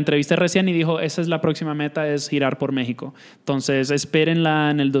sea, con la entrevista recién, y dijo, esa es la próxima meta, es girar por México. Entonces, espérenla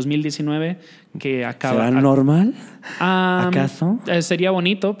en el 2019, que acaba. ¿Será normal? ¿Acaso? Sería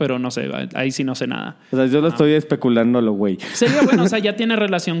bonito, pero no sé, ahí sí no sé nada. O sea, yo lo estoy especulando, lo güey. Sería bueno, o sea, ya tiene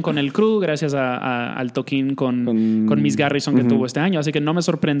relación con el crew, gracias al toquín con Miss Garrison que tuvo este año, así que no me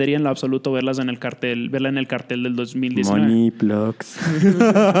sorprendería en lo absoluto verla en el cartel del 2019. Money plugs.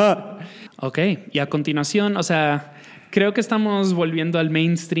 Ok, y a continuación, o sea, creo que estamos volviendo al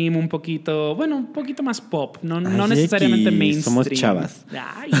mainstream un poquito más pop, no necesariamente mainstream. Somos chavas.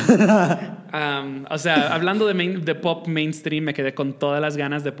 Ay. O sea, hablando de pop mainstream, me quedé con todas las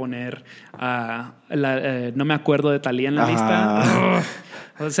ganas de poner no me acuerdo de Thalía en la lista.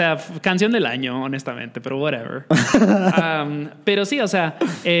 O sea, canción del año, honestamente, pero whatever. Pero sí, o sea,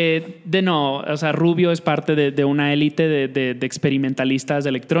 o sea, Rubio es parte de una élite de experimentalistas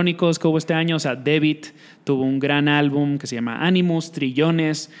electrónicos que hubo este año. O sea, Debit tuvo un gran álbum que se llama Animus,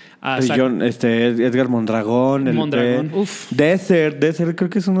 Trillones. Edgar Mondragón. Desert, creo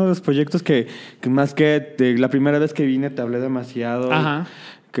que es uno de los proyectos que más que la primera vez que vine te hablé demasiado. Ajá.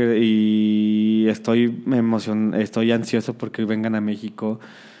 Y estoy ansioso porque vengan a México.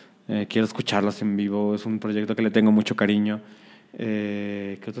 Quiero escucharlos en vivo. Es un proyecto que le tengo mucho cariño.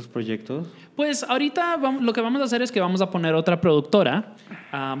 ¿Qué otros proyectos? Pues ahorita lo que vamos a hacer es que vamos a poner otra productora,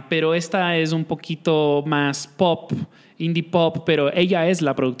 pero esta es un poquito más pop, indie pop, pero ella es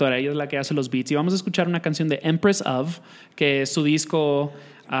la productora, ella es la que hace los beats, y vamos a escuchar una canción de Empress of, que su disco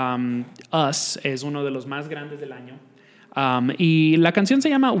Us es uno de los más grandes del año. Y la canción se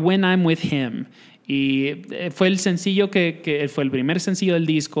llama When I'm With Him, Y fue el sencillo que fue el primer sencillo del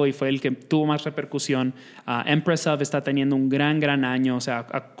disco y fue el que tuvo más repercusión. Empress of está teniendo un gran año. O sea,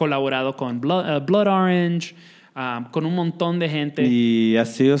 ha colaborado con Blood Orange, con un montón de gente. Y ha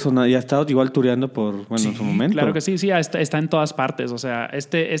estado igual tureando por, bueno, en su momento. Claro que sí, está en todas partes. O sea,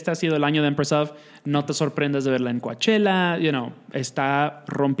 este ha sido el año de Empress of. No te sorprendas de verla en Coachella. Está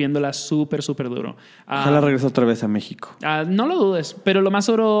rompiéndola súper duro. Ojalá regrese otra vez a México. No lo dudes, pero lo más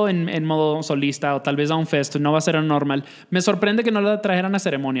seguro en modo solista o tal vez a un fest, no va a ser a normal. Me sorprende que no la trajeran a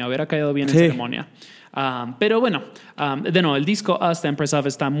ceremonia, hubiera caído bien en ceremonia. Pero bueno, de nuevo, el disco Us de Empress of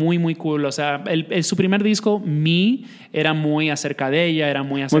está muy cool. O sea, su primer disco, Me, era muy acerca de ella, era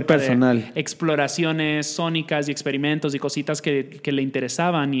muy acerca personal. de exploraciones sónicas y experimentos y cositas que le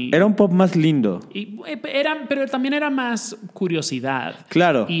interesaban. Era un pop más lindo. Pero también era más curiosidad.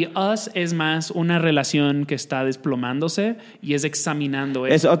 Claro. Y Us es más una relación que está desplomándose y es examinando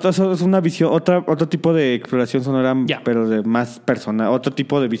eso. Es una visión, otro tipo de exploración sonora, pero de más personal, otro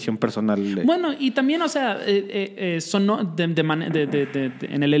tipo de visión personal. Bueno, y también, o sea, en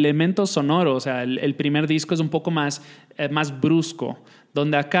el elemento sonoro, o sea, el primer disco es un poco más brusco,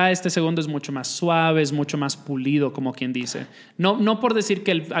 donde acá este segundo es mucho más suave, es mucho más pulido, como quien dice. No por decir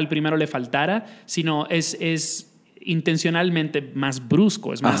que al primero le faltara, sino es intencionalmente más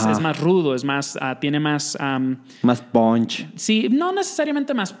brusco, es más rudo, es más tiene más más punch. Sí, no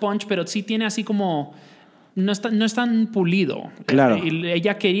necesariamente más punch, pero sí tiene así como no es tan pulido. Claro.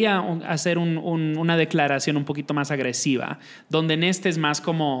 Ella quería hacer una declaración un poquito más agresiva, donde en este es más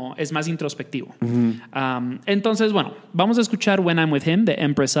introspectivo. Uh-huh. Entonces, bueno, vamos a escuchar When I'm With Him de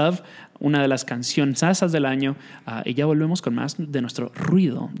Empress of, una de las cancionzas del año, y ya volvemos con más de nuestro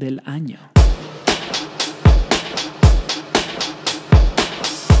ruido del año.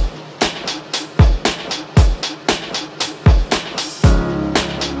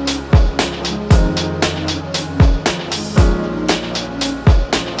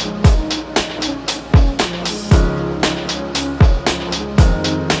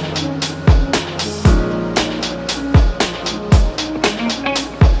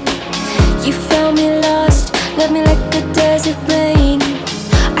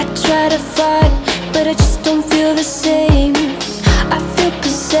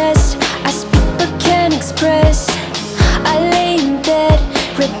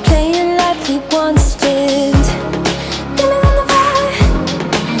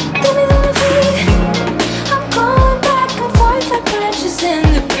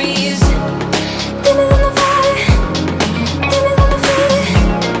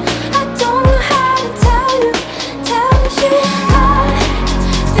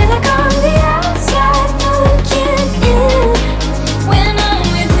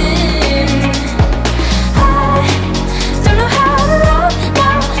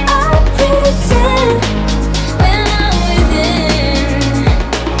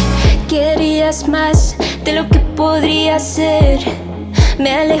 Más de lo que podría ser,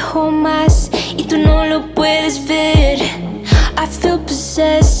 me alejo más y tú no lo puedes ver. I feel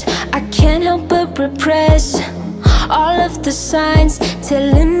possessed, I can't help but repress all of the signs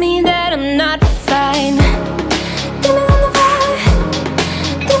telling me that I'm not fine. Give me the vibe,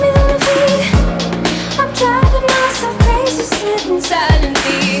 give me the beat. I'm driving myself crazy, sitting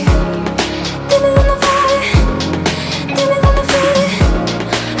silently. Give me the vibe, give me the beat.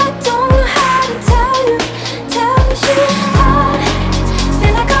 I don't know how to tell you. I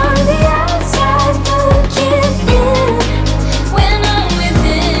feel like I'm on the outside looking in. When I'm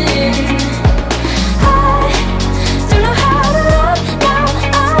within, I don't know how to love now.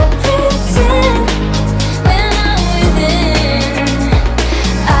 I pretend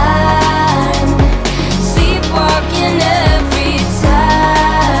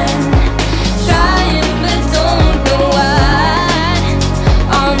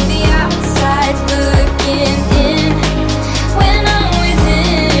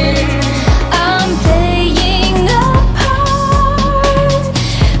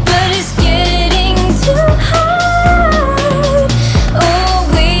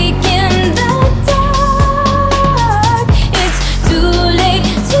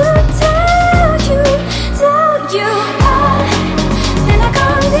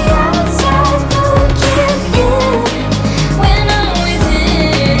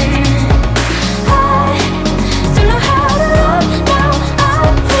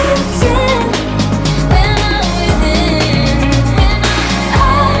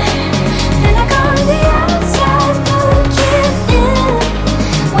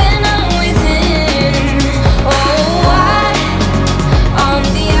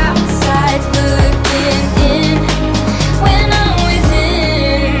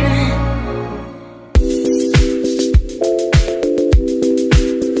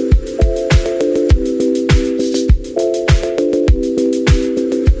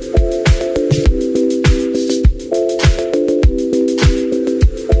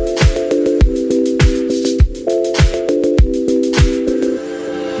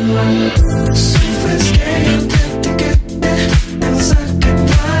Sufres que yo te etiquete, te vas a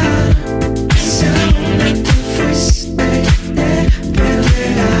quemar. Si aún no te fuiste, te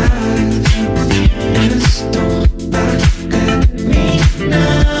perderás. Esto va a terminar.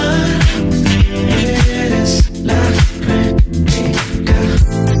 Eres la réplica.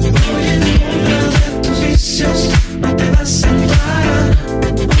 Voy en contra de tus vicios, no te vas a salvar.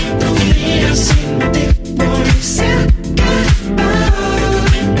 Otro día sin motivo y se acaba.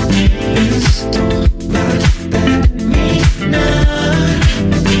 Esto va a terminar.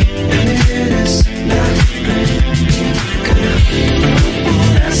 Eres la réplica. No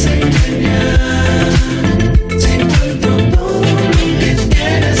podrás engañar. Si encuentro todo lo que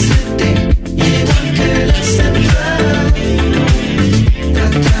quieres de ti, igual que las demás.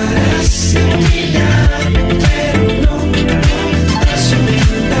 Tratarás de humillarme, pero no podrás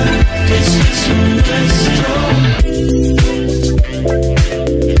ocultar que eso es lo nuestro.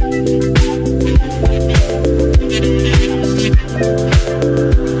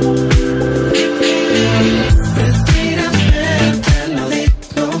 Retírame, te lo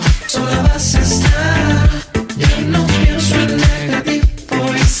digo, sola vas a estar. Ya no pienso en negativo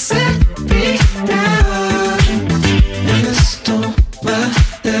y se evitar. Esto va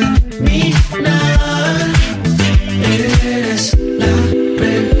a terminar. Eres la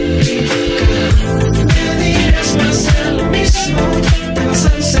réplica. Me dirás más de lo mismo, te vas a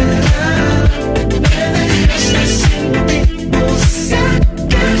encerrar. Me dejaste sin motivo, se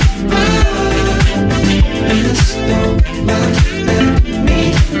acaba. Esto va a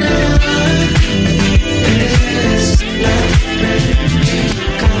terminar. Eres la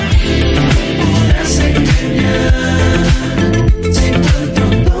réplica. No podrás engañar. Si encuentro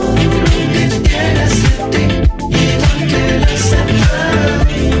todo lo que quieres de ti, igual que las demás.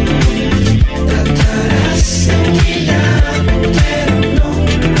 Tratarás de humillarme, pero no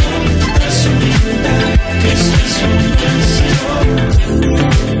podrás ocultar que eso es lo nuestro.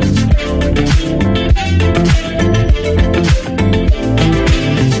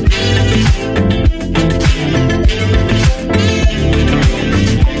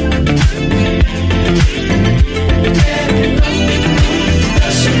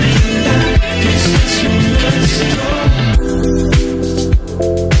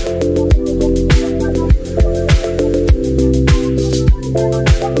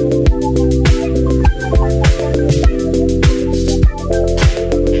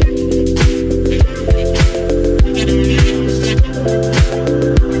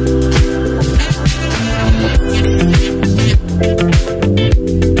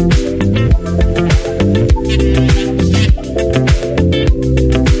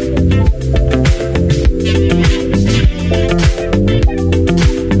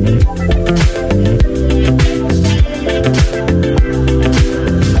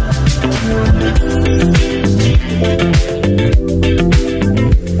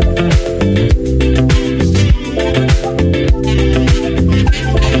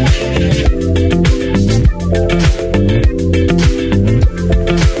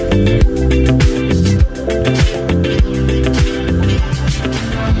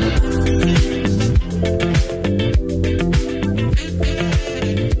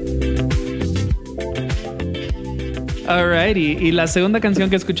 Alrighty, y la segunda canción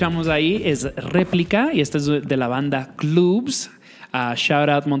que escuchamos ahí es Réplica, y esta es de la banda Clubs. Shout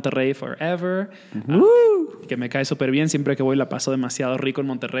out Monterrey Forever, que me cae súper bien. Siempre que voy la paso demasiado rico en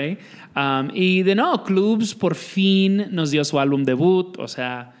Monterrey. Y de nuevo, Clubs por fin nos dio su álbum debut. O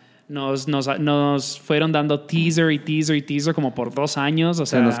sea, nos fueron dando teaser y teaser y teaser como por 2 años. O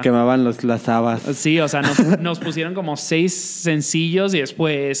sea, se nos quemaban las habas. Sí, o sea, nos pusieron como 6 sencillos y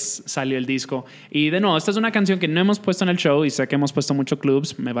después salió el disco. Y de nuevo, esta es una canción que no hemos puesto en el show y sé que hemos puesto mucho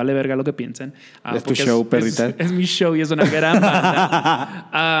Clubs. Me vale verga lo que piensen. Es tu show, perrita. Es mi show y es una gran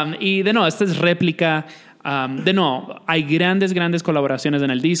banda. Y de nuevo, esta es Réplica. De nuevo, hay grandes colaboraciones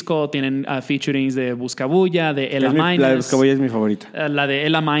en el disco. Tienen featurings de Buscabulla, de Ella Minus. La de Buscabulla es mi favorita. La de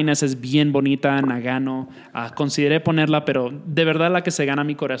Ella Minus es bien bonita, Nagano. Consideré ponerla, pero de verdad la que se gana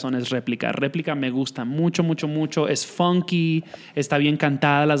mi corazón es Réplica. Réplica me gusta mucho. Es funky, está bien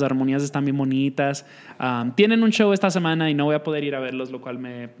cantada, las armonías están bien bonitas. Tienen un show esta semana y no voy a poder ir a verlos, lo cual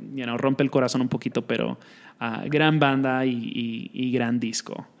me rompe el corazón un poquito, pero gran banda y gran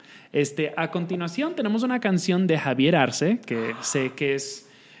disco. A continuación tenemos una canción de Javier Arce, que sé que es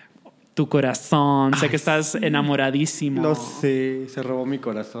tu corazón, sé que estás enamoradísimo. Lo sé, se robó mi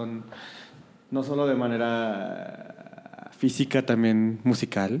corazón, no solo de manera física, también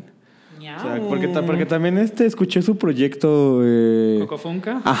musical. O sea, porque también escuché su proyecto. Coco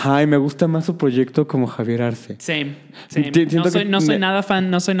Funka. Ajá, y me gusta más su proyecto como Javier Arce. Same. No soy nada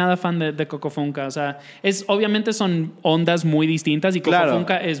fan de Coco Funka. O sea, obviamente son ondas muy distintas y Coco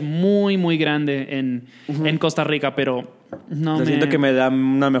Funka es muy, muy grande en Costa Rica, pero siento que me da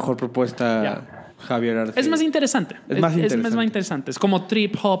una mejor propuesta Javier Arce. Es más interesante. Es más interesante. Es como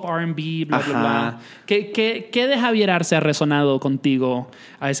trip hop, R&B, bla, bla, bla. ¿Qué de Javier Arce ha resonado contigo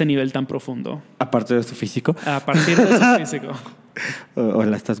a ese nivel tan profundo? Aparte de su físico. A partir de su físico.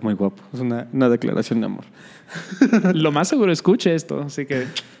 Hola, estás muy guapo. Es una declaración de amor. Lo más seguro escuche esto, así que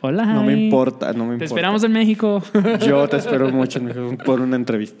hola. No me importa. Te esperamos en México. Yo te espero mucho en México por una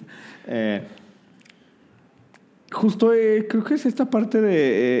entrevista. Justo creo que es esta parte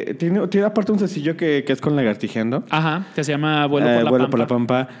de... tiene aparte un sencillo que es con Lagartijeando. Ajá, que se llama Vuelo por la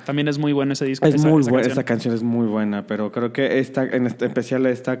Pampa. También es muy bueno ese disco. Es muy buena, esa canción es muy buena, pero creo que en especial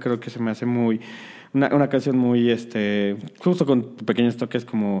esta creo que se me hace muy... Una canción muy, justo con pequeños toques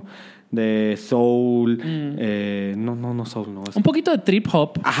como de soul. No soul, no. Un poquito de trip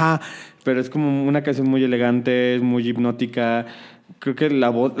hop. Ajá, pero es como una canción muy elegante, muy hipnótica. Creo que la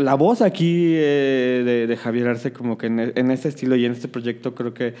voz aquí de Javier Arce como que en este estilo y en este proyecto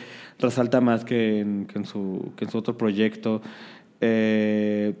creo que resalta más que en su otro proyecto.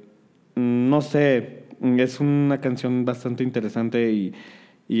 No sé, es una canción bastante interesante y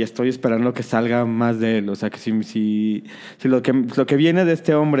estoy esperando que salga más de él. O sea, que si lo que viene de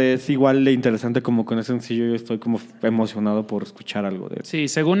este hombre es igual de interesante como con ese sencillo, yo estoy como emocionado por escuchar algo de él. Sí,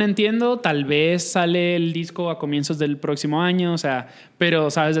 según entiendo, tal vez sale el disco a comienzos del próximo año, o sea,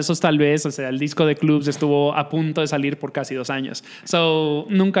 pero, ¿sabes? Eso es tal vez, o sea, el disco de Clubs estuvo a punto de salir por casi 2 años. So,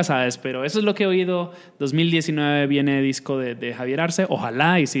 nunca sabes, pero eso es lo que he oído. 2019 viene disco de Javier Arce,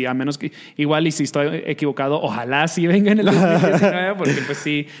 ojalá, y si a menos que, igual y si estoy equivocado, ojalá sí venga en el 2019, porque pues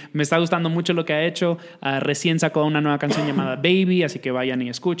sí, me está gustando mucho lo que ha hecho. Recién sacó una nueva canción llamada Baby, así que vayan y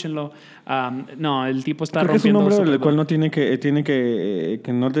escúchenlo. No, el tipo está creo rompiendo. Que es un nombre del cual no tiene que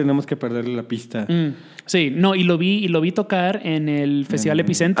no tenemos que perderle la pista. Sí, no, y lo vi tocar en el Festival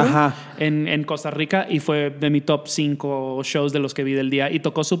Epicentro en Costa Rica y fue de mi top 5 shows de los que vi del día y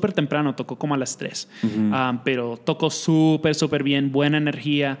tocó súper temprano, tocó como a las 3. Pero tocó súper bien, buena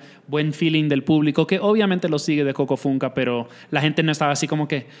energía, buen feeling del público, que obviamente lo sigue de Coco Funka, pero la gente no estaba así como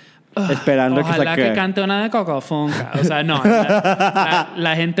que esperando ojalá que cante una de Coco Funka. O sea, no,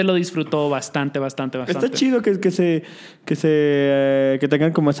 la gente lo disfrutó bastante. Está chido que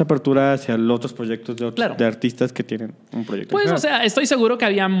tengan como esa apertura hacia los otros proyectos de artistas que tienen un proyecto. Pues, o sea, estoy seguro que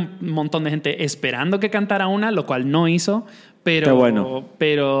había un montón de gente esperando que cantara una, lo cual no hizo. Pero, bueno.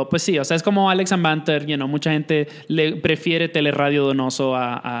 Pero, pues sí, o sea, es como Alex and Banter, mucha gente le prefiere Teleradio Donoso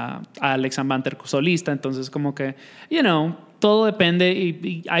a Alex and Banter solista, entonces como que, todo depende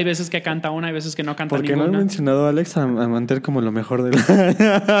y hay veces que canta una, hay veces que no canta ninguna. ¿Por qué no he mencionado a Alex and Banter como lo mejor de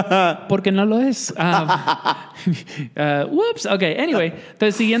Porque no lo es. Whoops. Ok, anyway.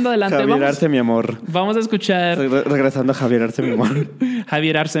 Entonces, siguiendo adelante. Javier Arce, mi amor. Vamos a escuchar... Regresando a Javier Arce, mi amor.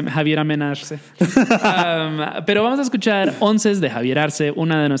 Javier Amenarce. Pero vamos a escuchar Onces de Javier Arce,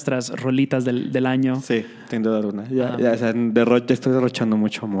 una de nuestras rolitas del año. Sí, sin duda alguna. Ya, o sea, estoy derrochando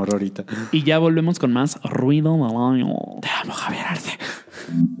mucho amor ahorita. Y ya volvemos con más ruido del año. Te amo, Javier Arce.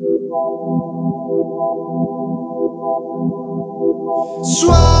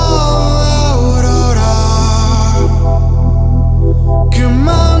 Suave aurora,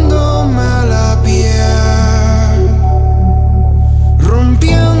 quemándome la piel,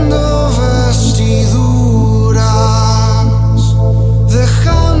 rompiendo vestiduras,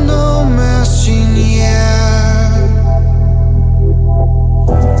 dejándome sin hiel,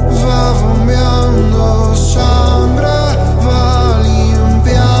 va bombeando sangre, va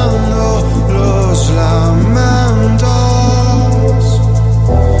limpiando los lamentos.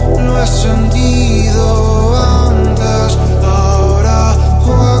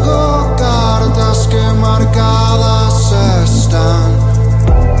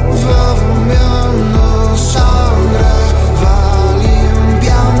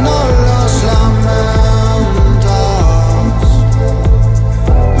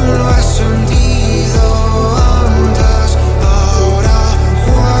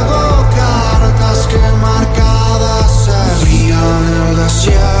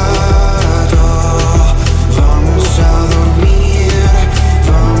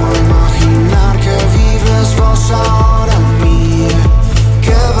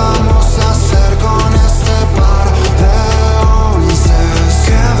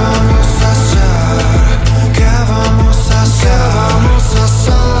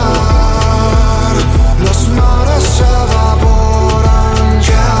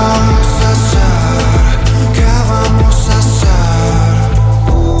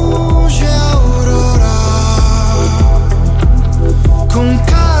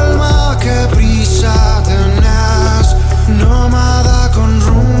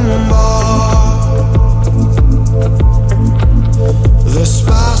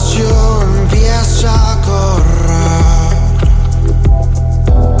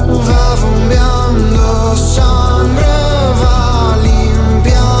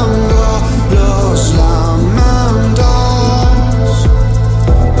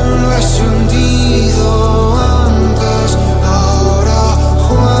 he sentido antes. Ahora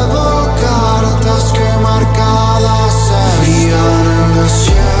juego cartas que marcadas frían en el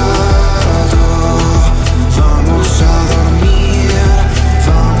desierto. Vamos a dormir,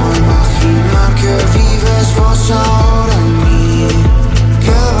 vamos a imaginar que vives vos ahora en mí.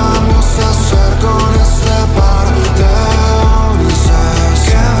 ¿Qué vamos a hacer con este par de onzas?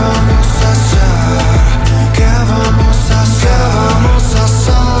 ¿Qué vamos a hacer? ¿Qué vamos a hacer? ¿Qué vamos a hacer?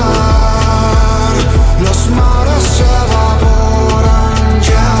 Los mares se evaporan.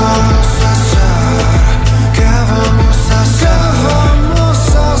 ¿Qué vamos a hacer? ¿Qué vamos a hacer? ¿Qué vamos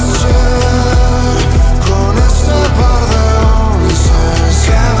a hacer con este par de onzas?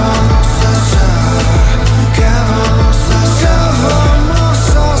 ¿Qué vamos a hacer? ¿Qué vamos a hacer? ¿Qué vamos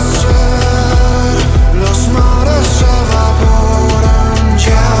a hacer? Los mares se evaporan.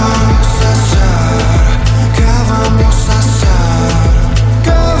 ¿Qué vamos a hacer? ¿Qué vamos a hacer?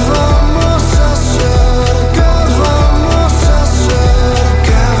 ¿Qué vamos a hacer? ¿Qué vamos a hacer? ¿Qué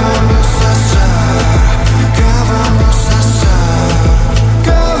vamos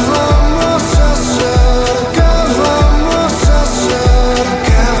a hacer? ¿Qué vamos a hacer? ¿Qué vamos a hacer?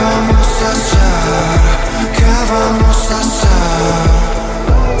 ¿Qué vamos a hacer? ¿Qué vamos a hacer? ¿Qué vamos a hacer?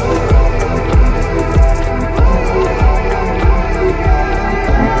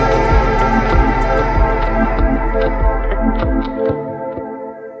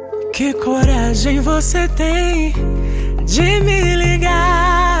 Que coragem você tem de me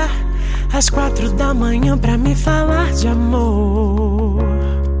ligar às 4 da manhã pra me falar de amor.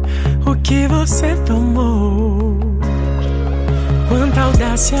 O que você tomou? Quanta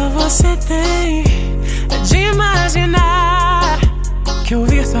audácia você tem de imaginar que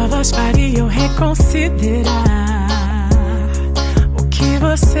ouvir sua voz faria eu reconsiderar o que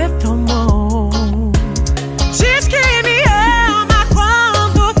você tomou. Diz que me ama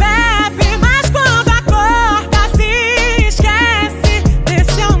quando bebe, mas quando acorda se esquece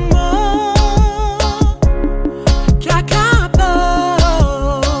desse amor que acabou.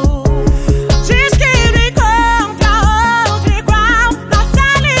 Diz que me encontra outro igual, nossa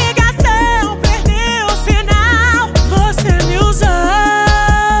ligação perdeu o sinal. Você me usou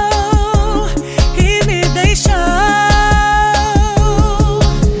e me deixou.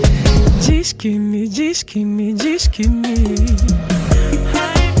 Diz que me, diz que me, diz que me.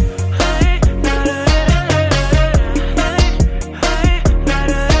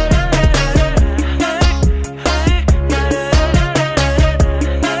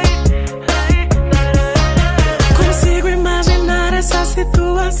 Consigo imaginar essa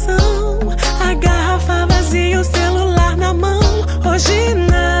situação, a garrafa vazia, o celular na mão. Hoje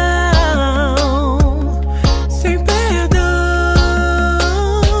não, sem perdão.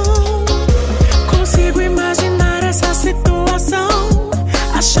 Consigo imaginar essa situação,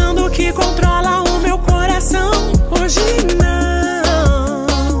 achando que controla o meu coração. Hoje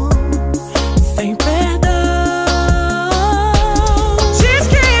não, sem perdão. Diz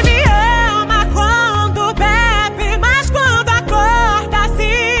que me ama quando bebe, mas quando acorda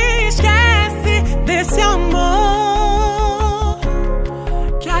se esquece desse amor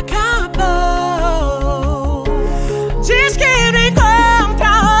que acabou. Diz que me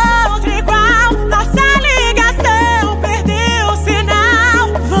encontra outro igual, nossa ligação perdeu o sinal.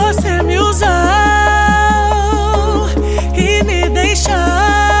 Você me usou e me deixou.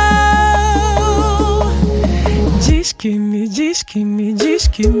 Diz que me, diz que me, diz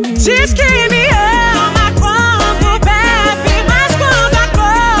que me. Diz que me ama quando bebe, mas quando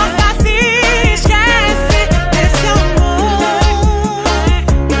acorda se esquece desse amor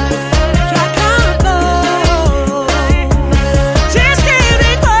que acabou. Diz que me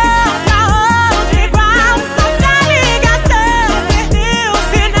encontra outro igual, nossa ligação perdeu o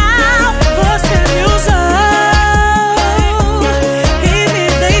sinal. Você me usou e me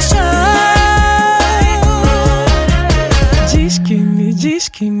deixou. Diz que me, diz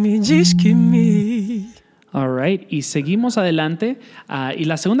que me, diz que me. All right, y seguimos adelante. Y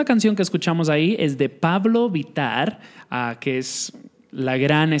la segunda canción que escuchamos ahí es de Pablo Vittar, que es la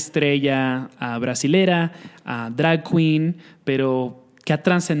gran estrella brasilera, drag queen, pero que ha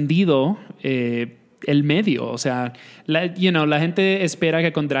trascendido el medio. O sea, la gente espera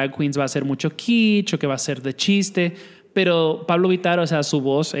que con drag queens va a ser mucho kitsch o que va a ser de chiste, pero Pablo Vittar, o sea, su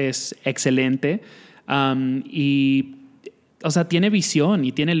voz es excelente. Y o sea, tiene visión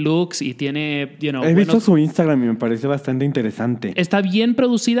y tiene looks y tiene, He visto su Instagram y me parece bastante interesante. Está bien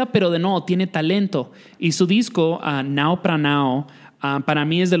producida, pero de nuevo tiene talento. Y su disco, Now Pra Now, para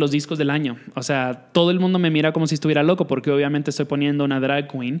mí es de los discos del año. O sea, todo el mundo me mira como si estuviera loco porque obviamente estoy poniendo una drag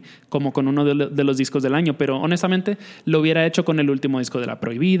queen como con uno de los discos del año, pero honestamente lo hubiera hecho con el último disco de La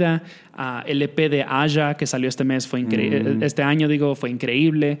Prohibida. El EP de Aja que salió este mes fue increíble. Este año, digo, fue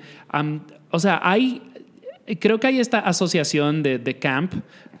increíble. O sea, creo que hay esta asociación de camp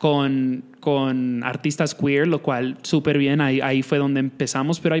con artistas queer, lo cual súper bien, ahí fue donde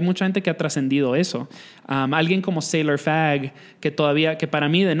empezamos, pero hay mucha gente que ha trascendido eso. Alguien como Sailor Fag, que para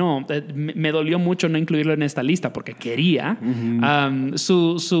mí me dolió mucho no incluirlo en esta lista porque quería.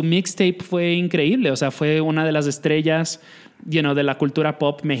 Su mixtape fue increíble, o sea, fue una de las estrellas de la cultura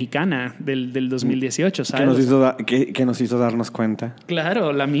pop mexicana del 2018, ¿sabes? Que nos hizo darnos cuenta.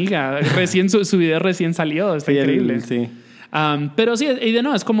 Claro, la amiga. Su video recién salió, está increíble. Sí. Pero sí,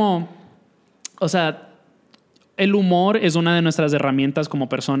 es como, o sea, el humor es una de nuestras herramientas como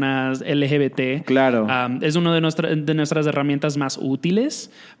personas LGBT. Claro. Es una de nuestras herramientas más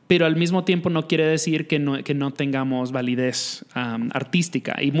útiles, pero al mismo tiempo no quiere decir que no tengamos validez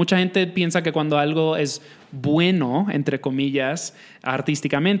artística. Y mucha gente piensa que cuando algo es bueno, entre comillas,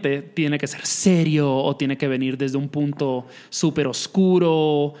 artísticamente, tiene que ser serio o tiene que venir desde un punto súper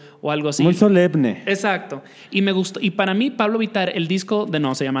oscuro o algo así. Muy solemne. Exacto. Y me gustó. Y para mí, Pablo Vittar, el disco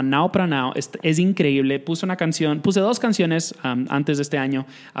se llama Now para Now, es increíble. Puse dos canciones antes de este año.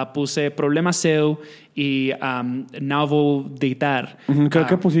 Puse Problema Seu y Now Vou Deitar. Creo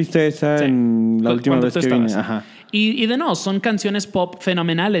que pusiste esa sí, en la última vez que vine. Ajá. Y son canciones pop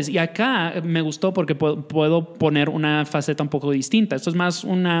fenomenales. Y acá me gustó porque puedo poner una faceta un poco distinta. Esto es más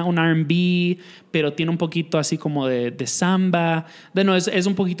un R&B, pero tiene un poquito así como de samba. Es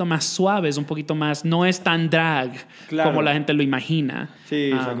un poquito más suave, es un poquito más... No es tan drag como la gente lo imagina.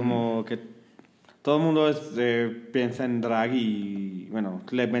 Sí, o sea, como que todo el mundo piensa en drag y, bueno,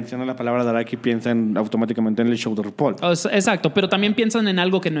 le menciona la palabra drag y piensan automáticamente en el show de RuPaul. Exacto, pero también piensan en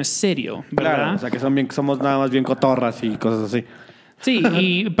algo que no es serio, ¿verdad? Claro, o sea, que somos nada más bien cotorras y cosas así. Sí,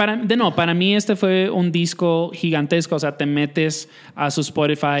 y para mí este fue un disco gigantesco. O sea, te metes a su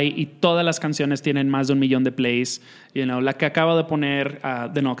Spotify y todas las canciones tienen más de 1 millón de plays. La que acabo de poner,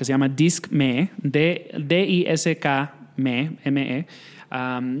 que se llama Disc Me, D-I-S-K Me, M-E,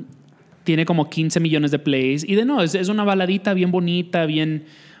 tiene como 15 millones de plays. Y es una baladita bien bonita, bien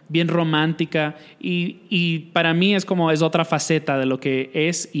romántica. Y para mí es otra faceta de lo que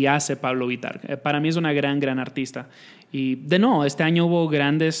es y hace Pablo Vittar. Para mí es una gran artista. Y este año hubo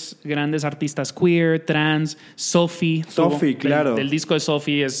grandes artistas queer, trans. Sophie, claro. El disco de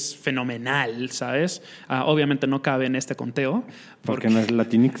Sophie es fenomenal, ¿sabes? Obviamente no cabe en este conteo. Porque no es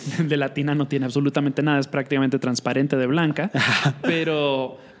Latinx. De latina no tiene absolutamente nada, es prácticamente transparente de blanca.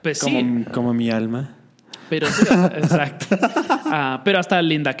 Pero pues como mi alma. Pero sí, exacto. Pero hasta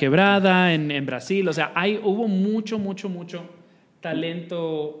Linda Quebrada en Brasil. O sea, hubo mucho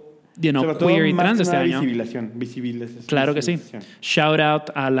talento queer y trans este año. Visibilización. Claro que sí. Shout out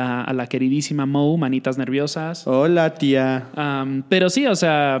a la queridísima Mo, Manitas Nerviosas. Hola, tía. Pero sí, o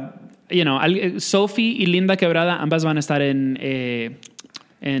sea, Sophie y Linda Quebrada ambas van a estar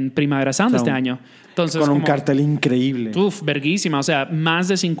en Primavera Sound este año. Entonces, con un cartel increíble. Verguísima. O sea, más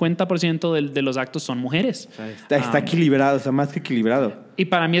de 50% de los actos son mujeres. O sea, está equilibrado, o sea, más que equilibrado. Y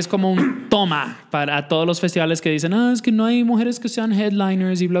para mí es como un toma para todos los festivales que dicen, es que no hay mujeres que sean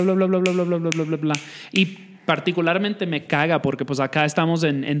headliners y bla, bla, bla, bla, bla, bla, bla, bla, bla, bla. Y particularmente me caga porque pues acá estamos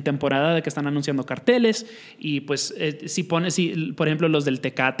en temporada de que están anunciando carteles y pues si por ejemplo, los del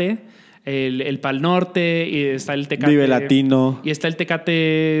Tecate, el Pal Norte, y está el Tecate Vive Latino, y está el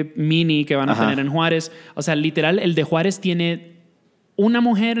Tecate Mini que van a tener en Juárez. O sea, literal, el de Juárez tiene una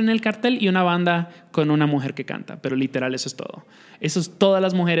mujer en el cartel y una banda con una mujer que canta, pero literal eso es todo. Eso es todas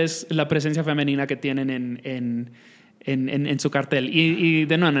las mujeres, la presencia femenina que tienen en su cartel. Y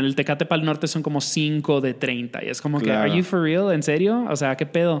en el Tecate Pal Norte son como 5 de 30. Y es como que, ¿are you for real? ¿En serio? O sea, ¿qué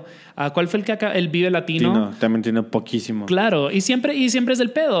pedo? ¿Cuál fue el que acá? El Vive Latino. También tiene poquísimo. Claro, y siempre es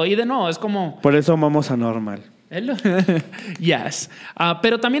el pedo. Y es como... Por eso amamos a Normal. Yes.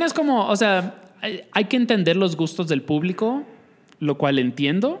 Pero también es como, o sea, hay que entender los gustos del público, lo cual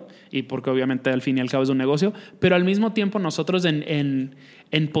entiendo, y porque obviamente al fin y al cabo es un negocio, pero al mismo tiempo nosotros en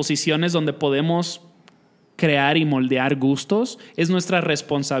posiciones donde podemos crear y moldear gustos, es nuestra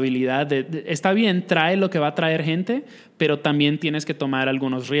responsabilidad está bien, trae lo que va a traer gente, pero también tienes que tomar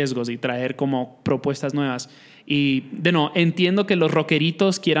algunos riesgos y traer como propuestas nuevas. Y entiendo que los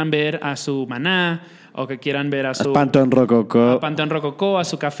rockeritos quieran ver a su Maná o que quieran ver a su Panteón Rococó, a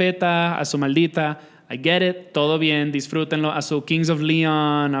su Cafeta, a su Maldita. I get it, todo bien, disfrútenlo. A su Kings of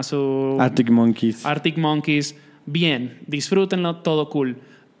Leon, a su Arctic Monkeys, bien, disfrútenlo, todo cool.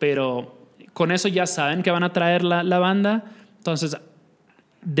 Pero con eso ya saben que van a traer la banda. Entonces,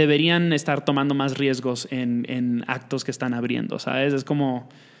 deberían estar tomando más riesgos en actos que están abriendo, ¿sabes? Es como,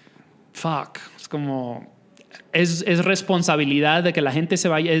 fuck, es como... Es responsabilidad de que la gente se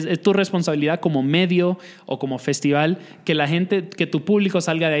vaya, es tu responsabilidad como medio o como festival que la gente, que tu público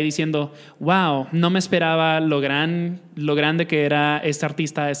salga de ahí diciendo, wow, no me esperaba lo grande que era este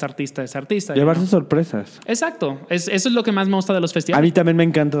artista. Llevarse sorpresas. Exacto, eso es lo que más me gusta de los festivales. A mí también me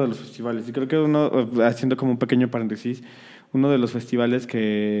encanta de los festivales y creo que haciendo como un pequeño paréntesis, uno de los festivales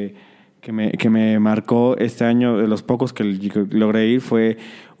que me marcó este año, de los pocos que logré ir, fue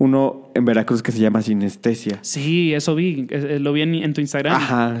uno en Veracruz que se llama Sinestesia. Sí, eso vi, lo vi en tu Instagram.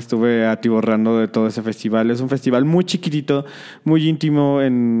 Ajá, estuve atiborrando de todo ese festival. Es un festival muy chiquitito, muy íntimo,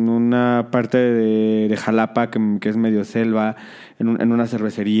 en una parte de Jalapa, que es medio selva, en una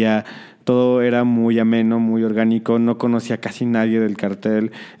cervecería. Todo era muy ameno, muy orgánico. No conocía casi nadie del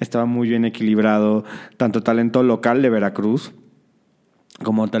cartel. Estaba muy bien equilibrado, tanto talento local de Veracruz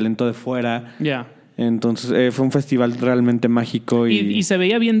como talento de fuera. Ya. Entonces fue un festival realmente mágico. Y se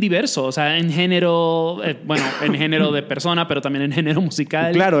veía bien diverso, o sea, en género, en género de persona, pero también en género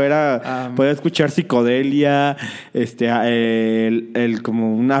musical. Claro, podía escuchar psicodelia,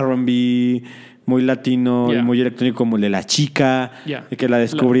 como un R&B muy latino, y muy electrónico, como el de La Chica, que la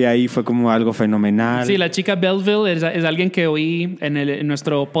descubrí ahí, fue como algo fenomenal. Sí, La Chica Belleville es alguien que oí en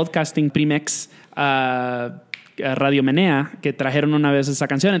nuestro podcasting Primex, Radio Menea, que trajeron una vez esa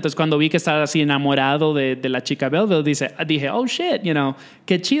canción. Entonces cuando vi que estaba así enamorado de La Chica Belleville, dije, oh shit,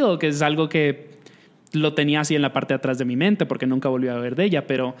 qué chido, que es algo que lo tenía así en la parte de atrás de mi mente porque nunca volví a ver de ella,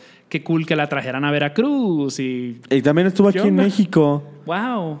 pero qué cool que la trajeran a Veracruz. Y también estuvo aquí en México.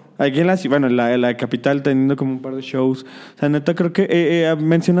 Wow. Aquí en la capital, teniendo como un par de shows. O sea, neta, creo que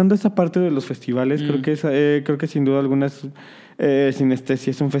mencionando esa parte de los festivales, creo que sin duda algunas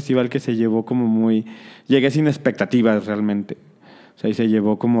Sinestesia es un festival que se llevó como muy... Llegué sin expectativas realmente. O sea, y se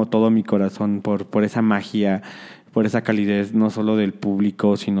llevó como todo mi corazón por esa magia, por esa calidez, no solo del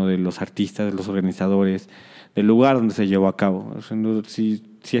público, sino de los artistas, de los organizadores, del lugar donde se llevó a cabo. O sea, si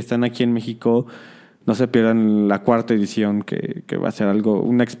están aquí en México, no se pierdan la 4ª edición, que va a ser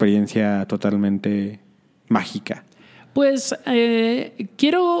una experiencia totalmente mágica. Pues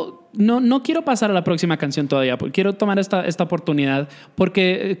no quiero pasar a la próxima canción todavía, porque quiero tomar esta oportunidad,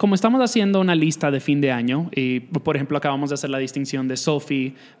 porque como estamos haciendo una lista de fin de año, y por ejemplo acabamos de hacer la distinción de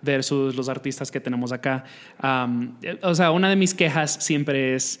Sophie versus los artistas que tenemos acá, o sea, una de mis quejas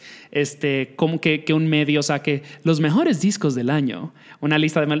siempre es como que un medio saque los mejores discos del año, una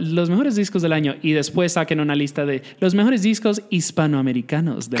lista de los mejores discos del año, y después saquen una lista de los mejores discos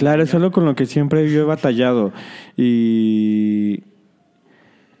hispanoamericanos del año. Claro, eso es algo con lo que siempre yo he batallado.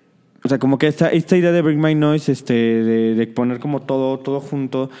 O sea, como que esta idea de Bring My Noise, de poner como todo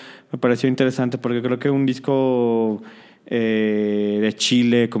junto, me pareció interesante porque creo que un disco de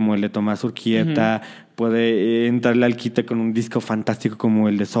Chile como el de Tomás Urquieta puede entrarle al quite con un disco fantástico como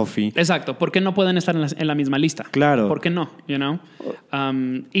el de Sophie. Exacto. ¿Por qué no pueden estar en la misma lista? Claro. ¿Por qué no?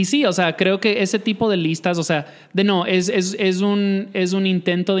 Y sí, o sea, creo que ese tipo de listas, o sea, es un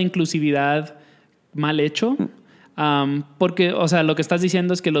intento de inclusividad mal hecho. Porque, o sea, lo que estás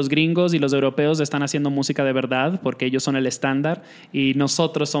diciendo es que los gringos y los europeos están haciendo música de verdad porque ellos son el estándar y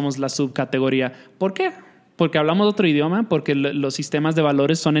nosotros somos la subcategoría. ¿Por qué? Porque hablamos otro idioma, porque los sistemas de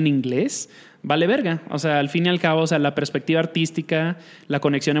valores son en inglés. Vale verga. O sea, al fin y al cabo, o sea, la perspectiva artística, la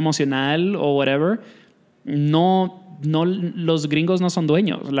conexión emocional o whatever, no, los gringos no son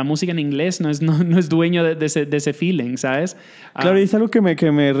dueños. La música en inglés no es dueño de ese feeling, ¿sabes? Claro, y es algo que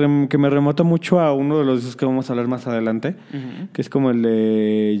me remota mucho a uno de los discos que vamos a hablar más adelante, que es como el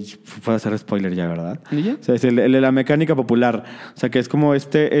de... Puedo hacer spoiler ya, ¿verdad? ¿Ya? O sea, es el de la mecánica popular. O sea, que es como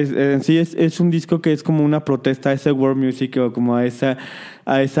en sí es un disco que es como una protesta a ese world music o como a esa,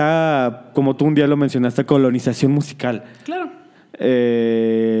 como tú un día lo mencionaste, colonización musical. Claro.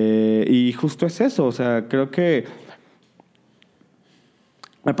 Y justo es eso. O sea, creo que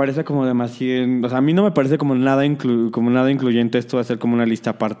me parece como demasiado... O sea, a mí no me parece como nada incluyente esto de hacer como una lista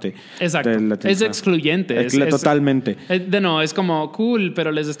aparte. Exacto. Es excluyente. Totalmente. Es como cool,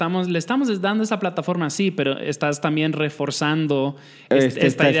 pero le estamos dando esa plataforma, sí, pero estás también reforzando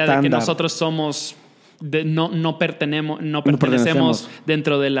esta idea de que nosotros somos... no pertenecemos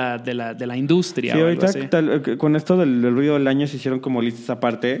dentro de la industria. Sí, ahorita con esto del ruido del año se hicieron como listas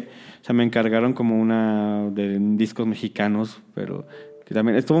aparte. O sea, me encargaron como una de discos mexicanos, pero...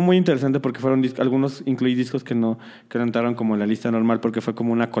 También estuvo muy interesante porque fueron algunos incluí discos que no entraron como en la lista normal porque fue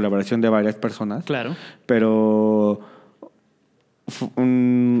como una colaboración de varias personas. Claro. Pero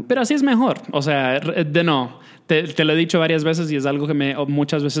así es mejor. O sea, te lo he dicho varias veces y es algo que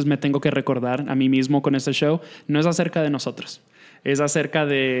muchas veces me tengo que recordar a mí mismo con este show. No es acerca de nosotros. Es acerca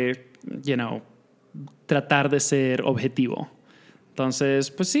de, tratar de ser objetivo. Entonces,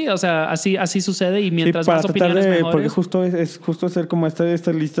 pues sí, o sea, así sucede y mientras para más opiniones mejores. Porque justo es justo hacer como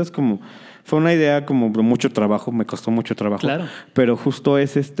estas listas como fue una idea como de mucho trabajo, me costó mucho trabajo. Claro. Pero justo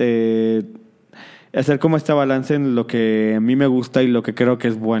es hacer como este balance en lo que a mí me gusta y lo que creo que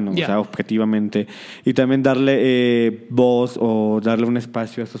es bueno, Yeah. o sea, objetivamente. Y también darle voz o darle un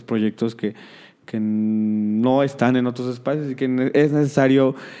espacio a estos proyectos que no están en otros espacios y que es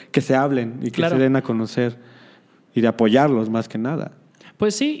necesario que se hablen y que Claro. se den a conocer y de apoyarlos más que nada.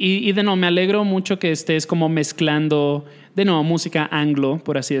 Pues sí, y de nuevo, me alegro mucho que estés como mezclando, de nuevo, música anglo,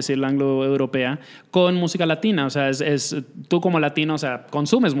 por así decirlo, anglo-europea, con música latina. O sea, tú como latino, o sea,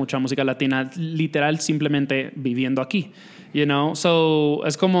 consumes mucha música latina, literal, simplemente viviendo aquí, So,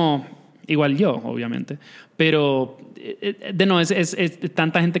 es como, igual yo, obviamente, pero, de nuevo, es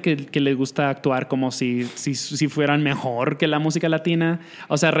tanta gente que le gusta actuar como si fueran mejor que la música latina.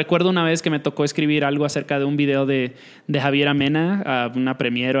 O sea, recuerdo una vez que me tocó escribir algo acerca de un video de Javier Amena, una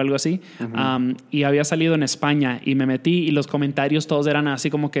premiere o algo así, y había salido en España y me metí y los comentarios todos eran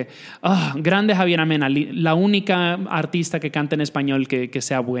así como que, grande Javier Amena, la única artista que canta en español que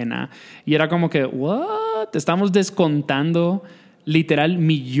sea buena. Y era como que, what? Estamos descontando literal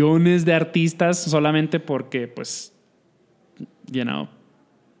millones de artistas solamente porque, pues,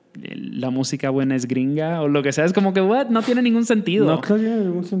 la música buena es gringa o lo que sea. Es como que, what? No tiene ningún sentido. No, claro, tiene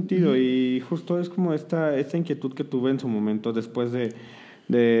ningún sentido. Y justo es como esta inquietud que tuve en su momento después del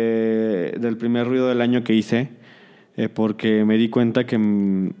primer ruido del año que hice, porque me di cuenta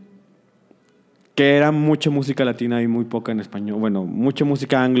que era mucha música latina y muy poca en español. Bueno, mucha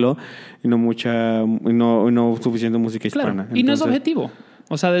música anglo y no suficiente música hispana. Claro, y no es objetivo.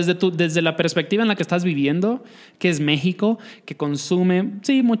 O sea, desde la perspectiva en la que estás viviendo, que es México, que consume,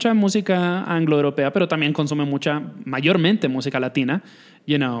 sí, mucha música anglo-europea, pero también consume mayormente música latina,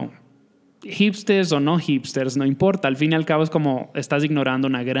 hipsters o no hipsters, no importa. Al fin y al cabo es como estás ignorando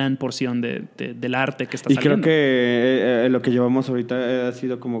una gran porción del arte que está saliendo. Y creo que lo que llevamos ahorita ha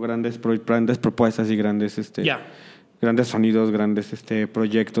sido como grandes propuestas y grandes grandes sonidos, grandes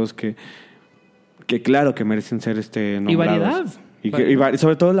proyectos que claro que merecen ser nombrados. Y variedad. Y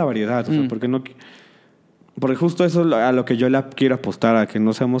sobre todo la variedad, o sea, porque justo eso a lo que yo le quiero apostar, a que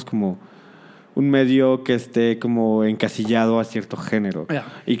no seamos como un medio que esté como encasillado a cierto género. Yeah.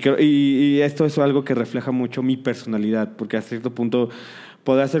 Y esto es algo que refleja mucho mi personalidad, porque a cierto punto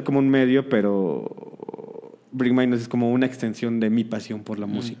podrá ser como un medio, pero Bring My Noise es como una extensión de mi pasión por la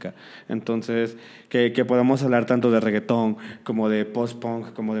música. Entonces, que podamos hablar tanto de reggaetón, como de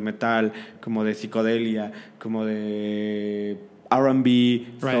post-punk, como de metal, como de psicodelia, como de R&B,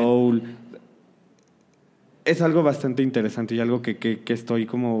 soul. Es algo bastante interesante y algo que estoy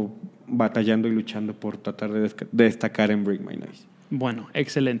como batallando y luchando por tratar de destacar en Bring My Noise. Bueno,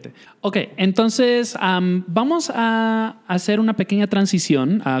 excelente. Ok, entonces vamos a hacer una pequeña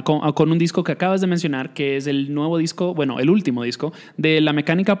transición con un disco que acabas de mencionar, que es el nuevo disco, bueno, el último disco de La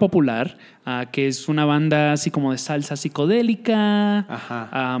Mecánica Popular, que es una banda así como de salsa psicodélica,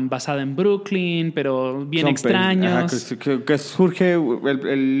 basada en Brooklyn, pero bien extraños. Que surge,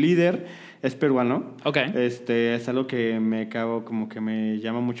 el líder es peruano. Okay. Es algo que me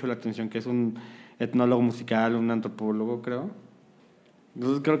llama mucho la atención, que es un etnólogo musical, un antropólogo, creo.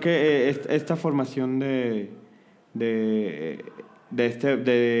 Entonces creo que esta formación de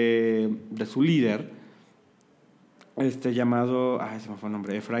su líder, llamado, se me fue el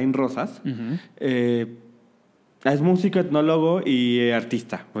nombre, Efraín Rosas, es músico, etnólogo y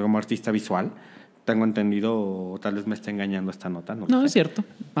artista, como artista visual. Tengo entendido, o tal vez me esté engañando esta nota. No, es cierto.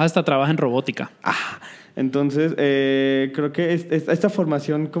 Hasta trabaja en robótica. Entonces, creo que esta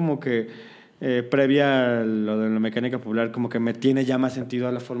formación como que previa a lo de la mecánica popular, como que me tiene ya más sentido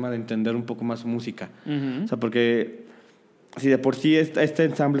a la forma de entender un poco más su música. O sea, porque si de por sí este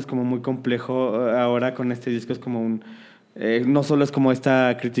ensamble es como muy complejo, ahora con este disco es como no solo es como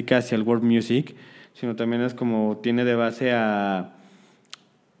esta crítica hacia el world music, sino también es como tiene de base a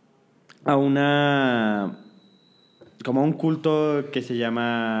un culto que se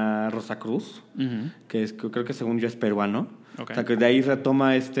llama Rosacruz, que creo que según yo es peruano. Okay. O sea, que de ahí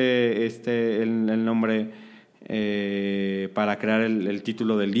retoma el nombre para crear el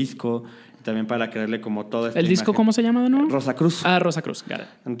título del disco, y también para crearle como toda esta ¿El disco imagen. ¿Cómo se llama de nuevo? Rosacruz. Rosacruz, got it.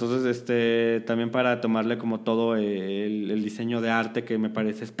 Entonces, también para tomarle como todo el diseño de arte, que me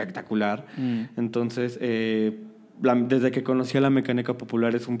parece espectacular. Entonces, desde que conocí a La Mecánica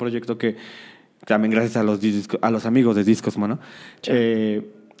Popular, es un proyecto que también gracias a los amigos de Discos Mono,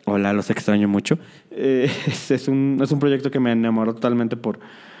 hola, los extraño mucho, es un proyecto que me enamoró totalmente por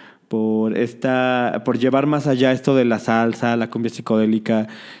por llevar más allá esto de la salsa, la cumbia psicodélica,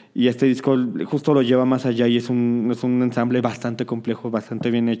 y este disco justo lo lleva más allá y es un ensamble bastante complejo, bastante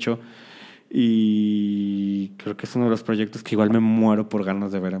bien hecho, y creo que es uno de los proyectos que igual me muero por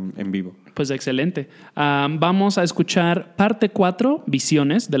ganas de ver en vivo. Pues excelente. Vamos a escuchar parte 4,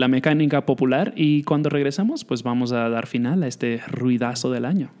 Visiones de la Mecánica Popular, y cuando regresamos pues vamos a dar final a este ruidazo del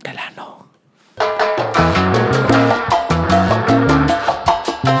año. ¡Del ano!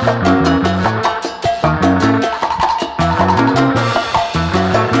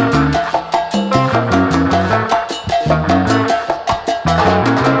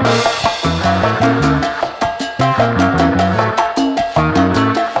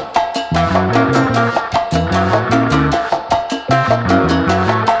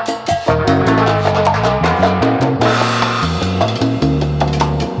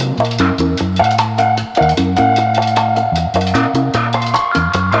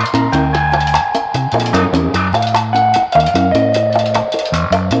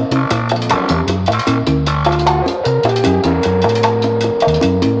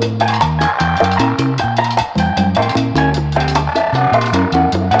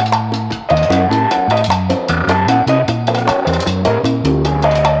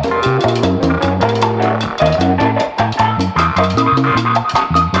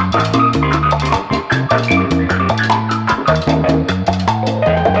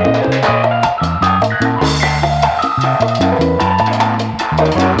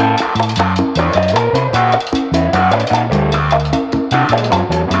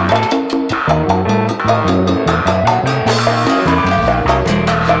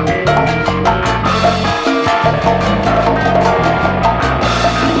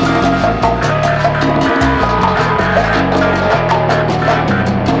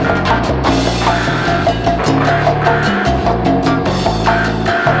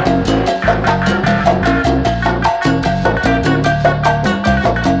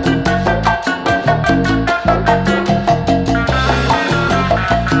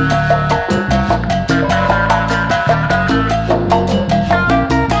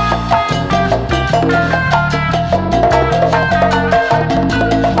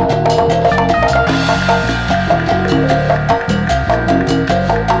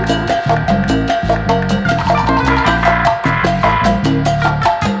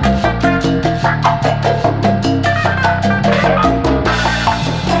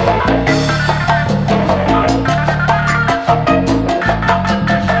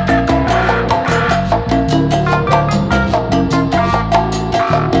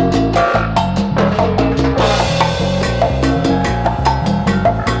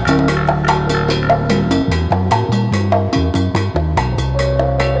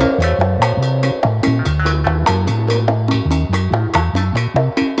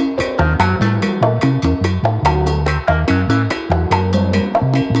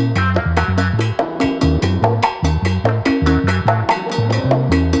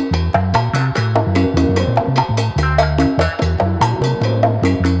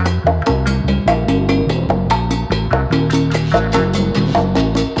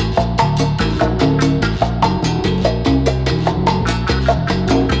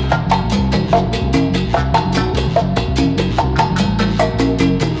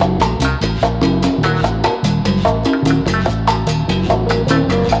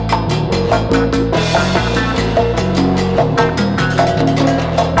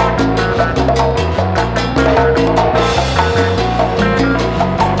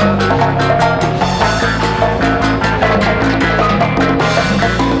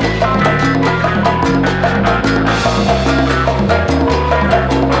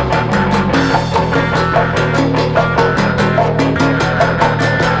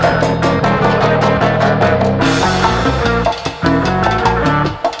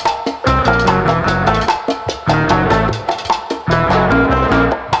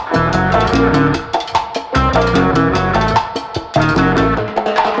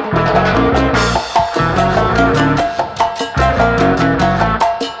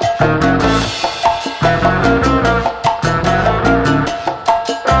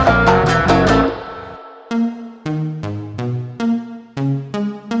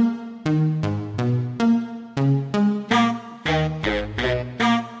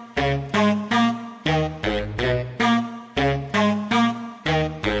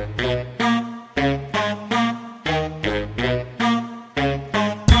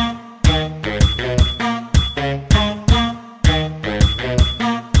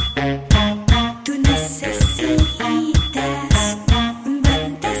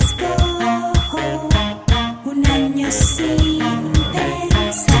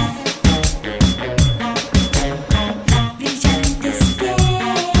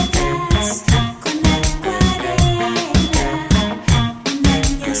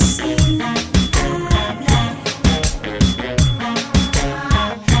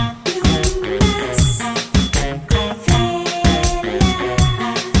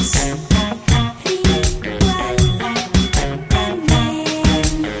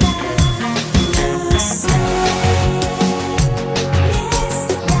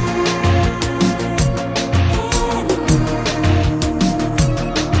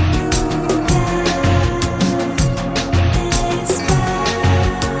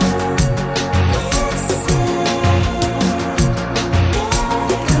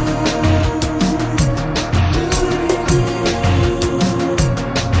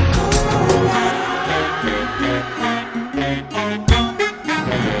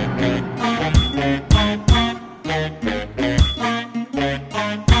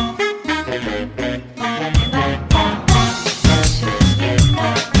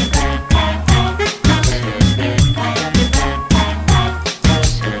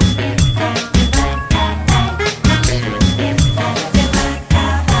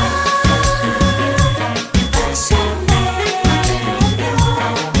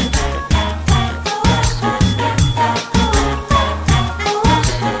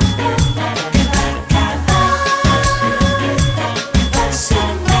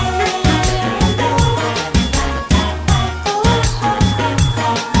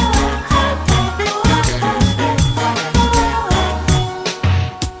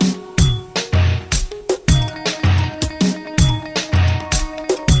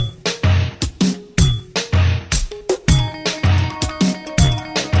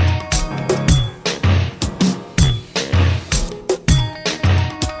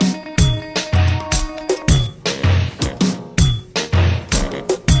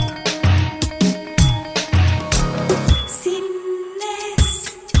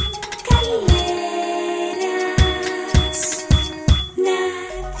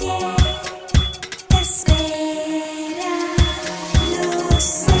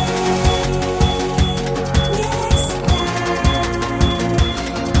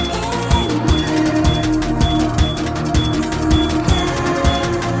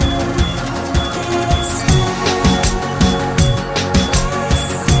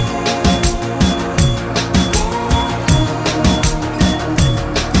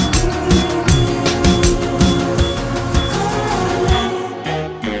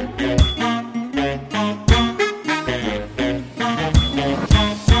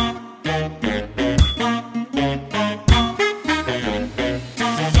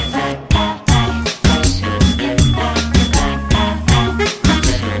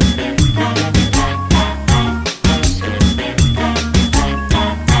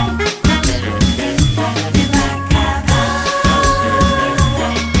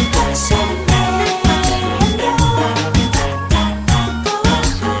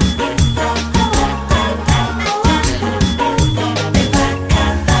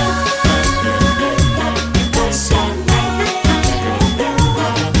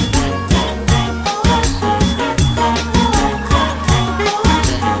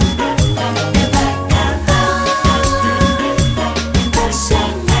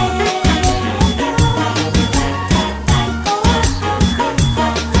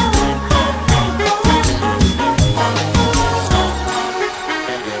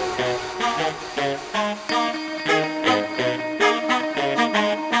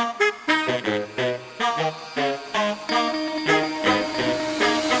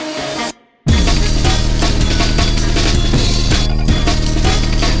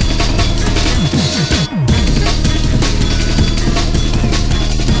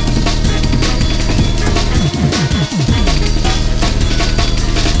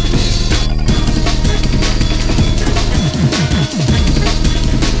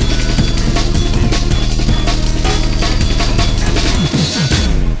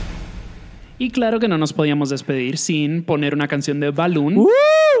 Y claro que no nos podíamos despedir sin poner una canción de Balloon.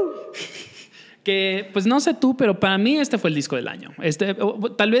 Que, pues no sé tú, pero para mí este fue el disco del año.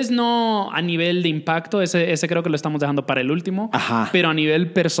 Tal vez no a nivel de impacto, ese creo que lo estamos dejando para el último. Ajá. Pero a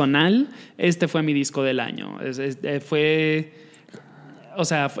nivel personal, este fue mi disco del año. O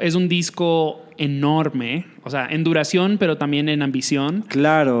sea, es un disco enorme, o sea, en duración, pero también en ambición.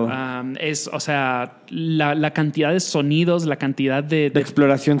 Claro. O sea, la cantidad de sonidos, la cantidad de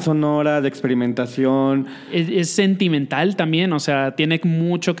exploración sonora, de experimentación. Es sentimental también, o sea, tiene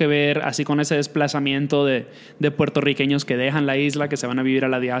mucho que ver así con ese desplazamiento de puertorriqueños que dejan la isla, que se van a vivir a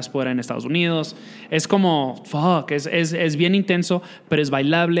la diáspora en Estados Unidos. Es como, es bien intenso, pero es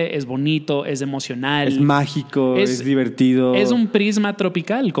bailable, es bonito, es emocional. Es mágico, es divertido. Es un prisma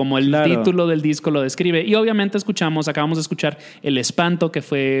tropical, como el título del disco lo describe. Y obviamente acabamos de escuchar El Espanto, que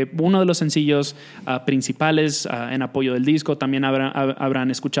fue uno de los sencillos principales en apoyo del disco. También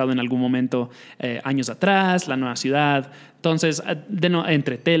habrán escuchado en algún momento Años Atrás, La Nueva Ciudad. Entonces,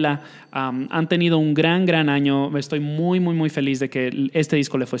 Entre Tela, han tenido un gran año. Estoy muy, muy, muy feliz de que este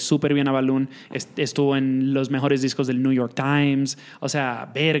disco le fue súper bien a Balloon. Estuvo en los mejores discos del New York Times. O sea,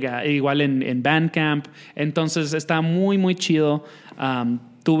 verga. Igual en Bandcamp. Entonces, está muy, muy chido.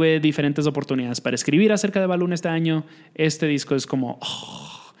 Tuve diferentes oportunidades para escribir acerca de Balloon este año. Este disco es como...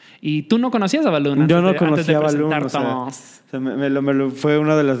 ¿Y tú no conocías a Balloon? Yo no conocía a Balloon. Fue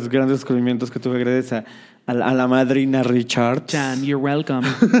uno de los grandes descubrimientos que tuve gracias a la madrina Richard. Chan, you're welcome.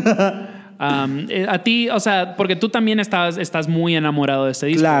 A ti, o sea, porque tú también estás muy enamorado de este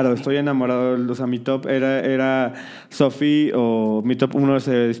disco. Claro, estoy enamorado. O sea, mi top era Sophie o... Mi top 1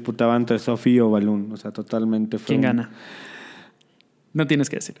 se disputaba entre Sophie o Balloon. O sea, totalmente fue... ¿Quién gana? No tienes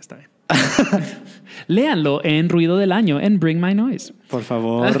que decir, está bien. Léanlo en Ruido del Año, en Bring My Noise. Por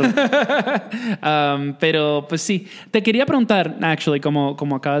favor. Pero pues sí, te quería preguntar, actually, como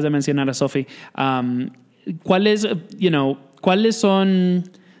acabas de mencionar a Sophie, ¿cuáles son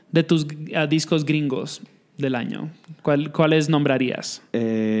de tus discos gringos del año? ¿Cuáles nombrarías?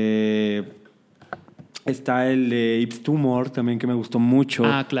 Está el de Yves Tumor, también, que me gustó mucho.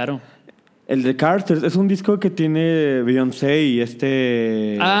 Ah, claro. El de Carters es un disco que tiene Beyoncé y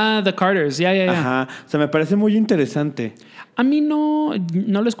The Carters, ya. Ajá, o sea, me parece muy interesante. A mí no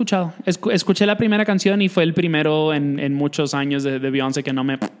lo he escuchado. Escuché la primera canción y fue el primero en muchos años de Beyoncé que no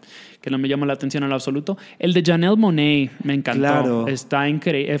me llamó la atención en lo absoluto. El de Janelle Monáe me encantó. Claro.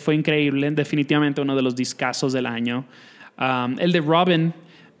 Fue increíble, definitivamente uno de los discazos del año. El de Robin,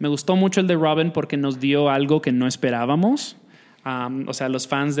 me gustó mucho el de Robin porque nos dio algo que no esperábamos. O sea, los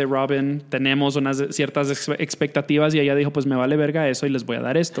fans de Robin tenemos unas ciertas expectativas y ella dijo, pues me vale verga eso y les voy a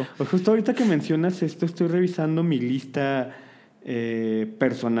dar esto. Pues justo ahorita que mencionas esto, estoy revisando mi lista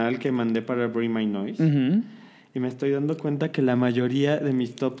personal que mandé para Bring My Noise. Uh-huh. Y me estoy dando cuenta que la mayoría de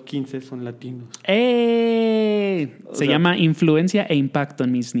mis top 15 son latinos. Se llama influencia e impacto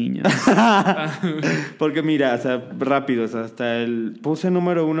en mis niños. Porque mira, o sea, rápido, o sea, puse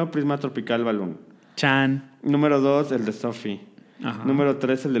número 1 Prisma Tropical Balloon. Chan. Número 2 el de Sophie. Ajá. Número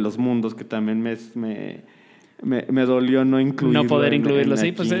 3 el de Los Mundos, que también me dolió no incluirlo. No poder incluirlo,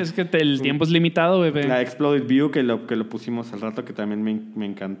 sí, pues es que el tiempo es limitado, bebé. La Exploded View, que lo pusimos al rato, que también me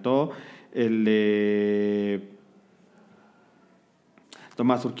encantó. El de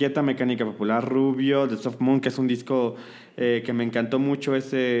Tomás Urquieta, Mecánica Popular, Rubio, The Soft Moon, que es un disco que me encantó mucho.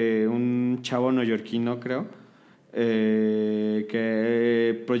 Es un chavo neoyorquino, creo. Que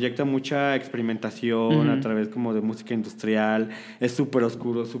proyecta mucha experimentación a través como de música industrial. Es súper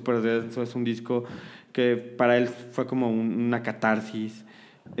oscuro, súper denso. Es un disco que para él fue como una catarsis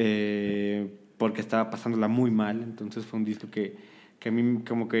porque estaba pasándola muy mal. Entonces fue un disco que a mí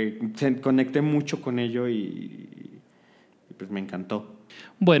como que conecté mucho con ello y pues me encantó.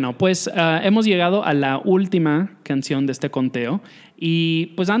 Bueno, pues hemos llegado a la última canción de este conteo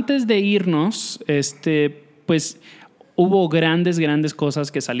y pues antes de irnos, pues hubo grandes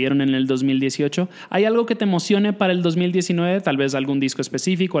cosas que salieron en el 2018. ¿Hay algo que te emocione para el 2019? Tal vez algún disco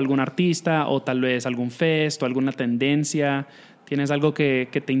específico, algún artista o tal vez algún fest o alguna tendencia. ¿Tienes algo que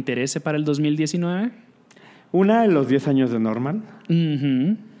te interese para el 2019? Una de los 10 años de Norman.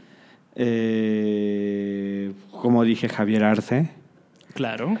 Uh-huh. Como dije, Javier Arce.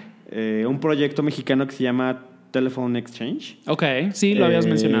 Claro. Un proyecto mexicano que se llama Telephone Exchange. Ok, sí, lo habías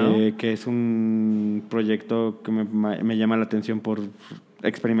mencionado. Que es un proyecto que me llama la atención por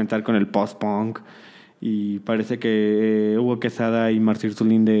experimentar con el post-punk. Y parece que Hugo Quesada y Marcir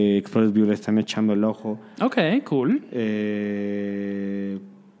Zulín de Express View le están echando el ojo. Ok, cool.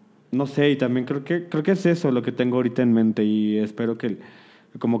 No sé, y también creo que es eso lo que tengo ahorita en mente. Y espero que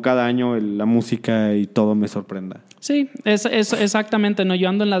como cada año la música y todo me sorprenda. Sí, es exactamente, ¿no? Yo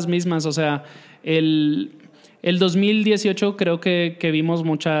ando en las mismas, o sea, el 2018 creo que vimos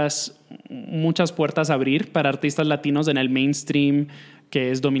muchas puertas abrir para artistas latinos en el mainstream,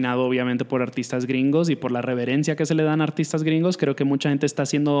 que es dominado obviamente por artistas gringos y por la reverencia que se le dan a artistas gringos. Creo que mucha gente está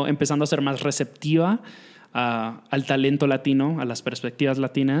empezando a ser más receptiva al talento latino, a las perspectivas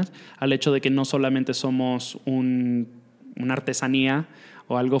latinas, al hecho de que no solamente somos una artesanía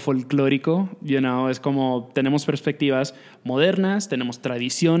o algo folclórico, es como tenemos perspectivas modernas, tenemos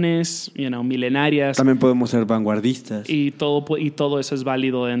tradiciones, milenarias. También podemos ser vanguardistas. Y todo eso es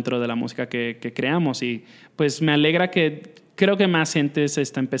válido dentro de la música que creamos. Y pues me alegra que creo que más gente se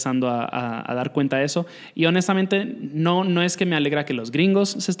está empezando a dar cuenta de eso. Y honestamente, no es que me alegra que los gringos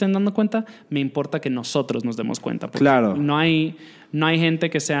se estén dando cuenta, me importa que nosotros nos demos cuenta. Porque claro. No hay gente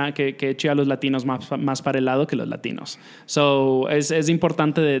que eche a los latinos más para el lado que los latinos. So, es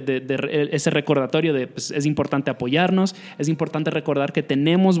importante ese recordatorio de pues, es importante apoyarnos, es importante recordar que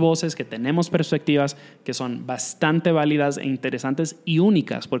tenemos voces, que tenemos perspectivas que son bastante válidas e interesantes y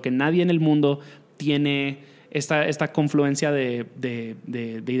únicas, porque nadie en el mundo tiene esta confluencia de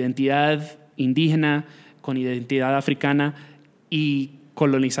identidad indígena con identidad africana y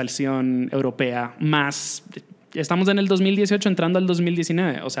colonización europea más. Estamos en el 2018 entrando al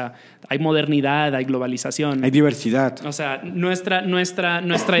 2019. O sea, hay modernidad, hay globalización. Hay diversidad. O sea, nuestra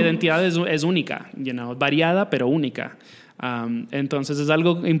identidad es única, variada pero única. Entonces es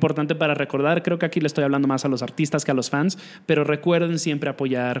algo importante para recordar. Creo que aquí le estoy hablando más a los artistas que a los fans, pero recuerden siempre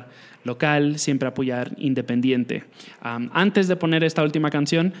apoyar local, siempre apoyar independiente. Antes de poner esta última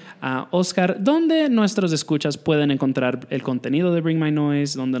canción, Oscar, ¿dónde nuestros escuchas pueden encontrar el contenido de Bring My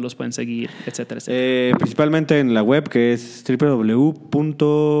Noise? ¿Dónde los pueden seguir? Etcétera, etcétera. Principalmente en la web, que es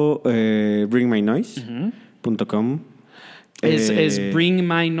www.bringmynoise.com. ¿Es Bring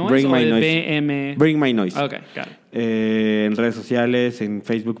My Noise Bring o My de Noise. BM? Bring My Noise. Ok, got it. En redes sociales, en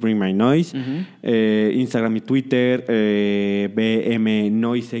Facebook Bring My Noise, Instagram y Twitter BM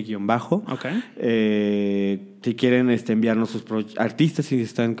Noise_. Okay. Si quieren enviarnos sus artistas, si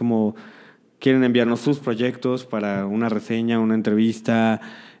están quieren enviarnos sus proyectos para una reseña, una entrevista,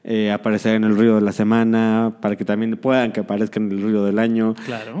 aparecer en el Ruido de la Semana, para que también puedan que aparezcan en el Ruido del Año.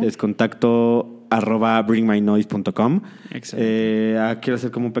 Claro. Es contacto@bringmynoise.com. Quiero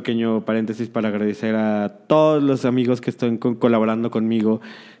hacer como un pequeño paréntesis para agradecer a todos los amigos que están colaborando conmigo,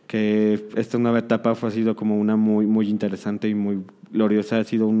 que esta nueva etapa ha sido como una muy, muy interesante y muy gloriosa. Ha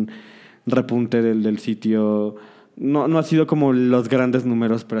sido un repunte del sitio. No ha sido como los grandes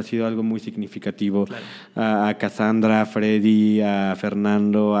números, pero ha sido algo muy significativo. Claro. A Cassandra, a Freddy, a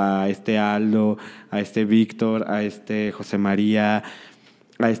Fernando, a Aldo, a Víctor, a José María,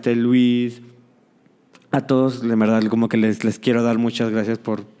 a Luis. A todos, de verdad, como que les quiero dar muchas gracias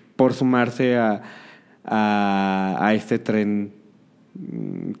por sumarse a este tren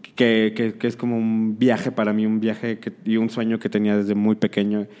que es como un viaje para mí, un viaje y un sueño que tenía desde muy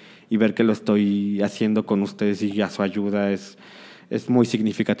pequeño, y ver que lo estoy haciendo con ustedes y a su ayuda es muy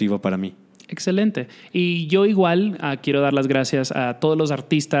significativo para mí. Excelente. Y yo igual quiero dar las gracias a todos los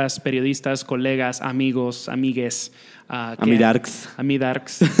artistas, periodistas, colegas, amigos, amigues. Amidarks,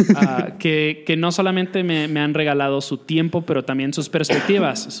 que no solamente me han regalado su tiempo, pero también sus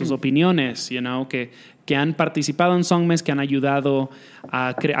perspectivas, sus opiniones, que han participado en Songmes, que han ayudado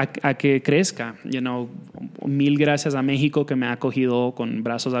a que crezca. Mil gracias a México, que me ha acogido con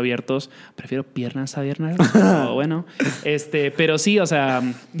brazos abiertos. Prefiero piernas abiertas, pero bueno. Pero sí, o sea,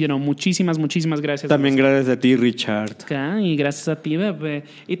 muchísimas gracias. También gracias a ti, Richard. Y gracias a ti, bebé.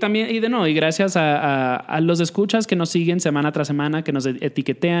 Y también, y gracias a los escuchas que nos siguen semana tras semana, que nos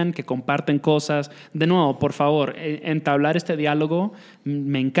etiquetean, que comparten cosas. De nuevo, por favor, entablar este diálogo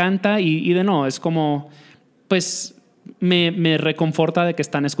me encanta, y de nuevo, es como, pues, me reconforta de que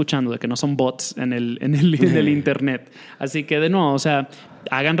están escuchando, de que no son bots en el internet. Así que de nuevo, o sea,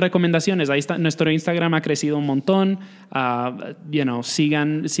 hagan recomendaciones. Ahí está, nuestro Instagram ha crecido un montón.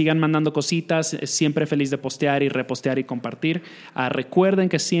 Sigan mandando cositas. Siempre feliz de postear y repostear y compartir. Recuerden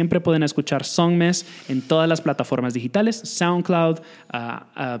que siempre pueden escuchar Songmes en todas las plataformas digitales: SoundCloud,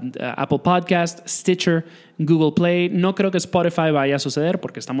 Apple Podcast, Stitcher, Google Play. No creo que Spotify vaya a suceder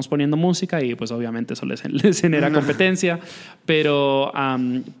porque estamos poniendo música y pues obviamente eso les genera competencia. Pero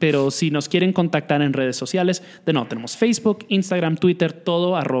si nos quieren contactar en redes sociales, de nuevo, tenemos Facebook, Instagram, Twitter,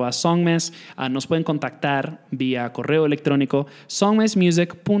 todo @Songmes. Nos pueden contactar vía correo electrónico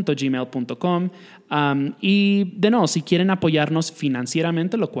songmesmusic.gmail.com. Y de nuevo, si quieren apoyarnos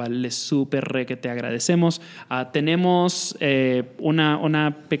financieramente, lo cual les súper que te agradecemos, tenemos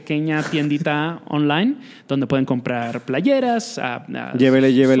una pequeña tiendita online donde pueden comprar playeras,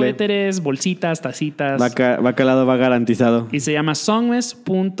 llévele. suéteres, bolsitas, tacitas. Bacalado va garantizado. Y se llama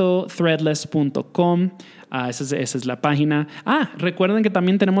songmes.threadless.com. Esa es la página. Recuerden que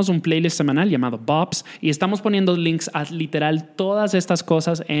también tenemos un playlist semanal llamado Bops y estamos poniendo links a literal todas estas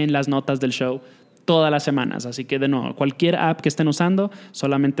cosas en las notas del show todas las semanas. Así que de nuevo, cualquier app que estén usando,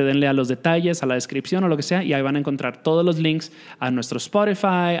 solamente denle a los detalles, a la descripción o lo que sea y ahí van a encontrar todos los links a nuestro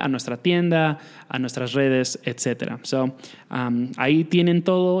Spotify, a nuestra tienda, a nuestras redes, etc. Ahí tienen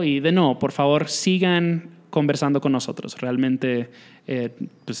todo y de nuevo, por favor, sigan conversando con nosotros. Realmente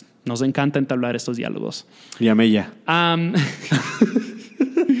pues nos encanta entablar estos diálogos. Y a Mella.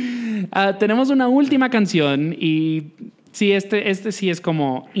 Tenemos una última canción y sí, este sí es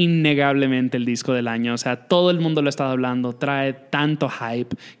como innegablemente el disco del año. O sea, todo el mundo lo ha estado hablando, trae tanto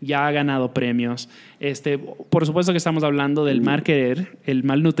hype, ya ha ganado premios. Por supuesto que estamos hablando del mal querer, el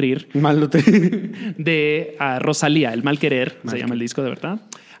mal nutrir. De Rosalía, el mal querer, se llama el disco de verdad.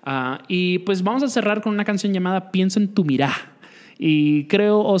 Y pues vamos a cerrar con una canción llamada Pienso en tu mirá. Y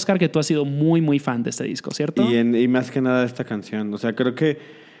creo, Oscar, que tú has sido muy, muy fan de este disco, ¿cierto? Y más que nada de esta canción. O sea, creo que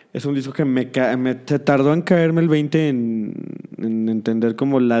es un disco que me tardó en caerme el 20 en entender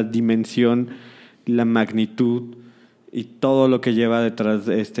como la dimensión, la magnitud y todo lo que lleva detrás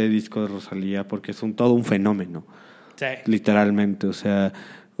de este disco de Rosalía, porque es todo un fenómeno. Sí. Literalmente, o sea...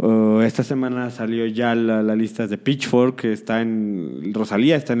 esta semana salió ya la lista de Pitchfork, que está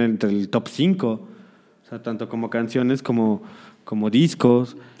Rosalía está entre el top 5, o sea, tanto como canciones como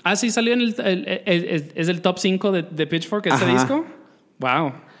discos. Sí, salió es el top 5 de Pitchfork este disco.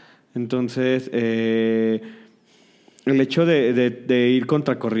 Wow. Entonces, el hecho de ir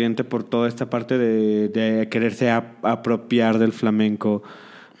contracorriente por toda esta parte de quererse apropiar del flamenco,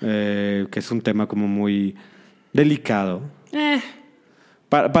 que es un tema como muy delicado.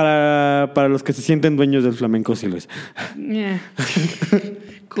 Para los que se sienten dueños del flamenco, sí lo es.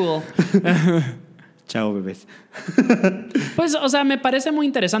 Cool. Chao, bebés. Pues, o sea, me parece muy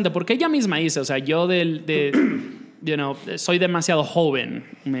interesante porque ella misma dice, o sea, yo soy demasiado joven.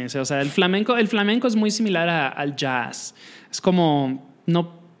 Me dice, o sea, el flamenco es muy similar al jazz. Es como,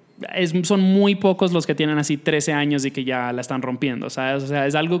 son muy pocos los que tienen así 13 años y que ya la están rompiendo. ¿Sabes? O sea,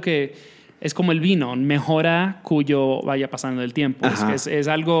 es algo que es como el vino, mejora cuyo vaya pasando el tiempo. Es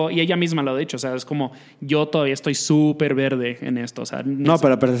algo, y ella misma lo ha dicho, o sea, es como yo todavía estoy súper verde en esto. O sea,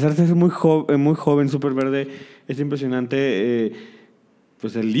 para parecer ser muy joven, súper verde, es impresionante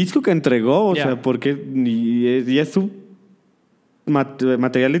pues el disco que entregó, o sea, porque y es su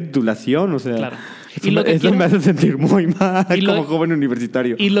material de titulación, o sea... Claro. Eso me hace sentir muy mal como joven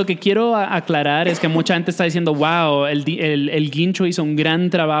universitario. Y lo que quiero aclarar es que mucha gente está diciendo, wow, el Guincho hizo un gran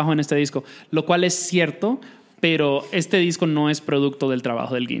trabajo en este disco, lo cual es cierto, pero este disco no es producto del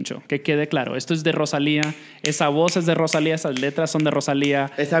trabajo del Guincho. Que quede claro, esto es de Rosalía, esa voz es de Rosalía, esas letras son de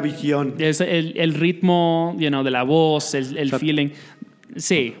Rosalía. Esa visión. Es el ritmo de la voz, el feeling.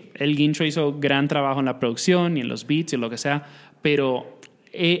 Sí, el Guincho hizo gran trabajo en la producción y en los beats y lo que sea, pero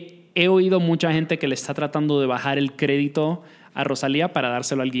he oído mucha gente que le está tratando de bajar el crédito a Rosalía para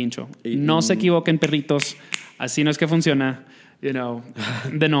dárselo al Guincho. No se equivoquen, perritos. Así no es que funciona.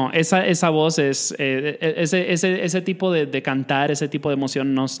 Esa voz es... ese tipo de cantar, ese tipo de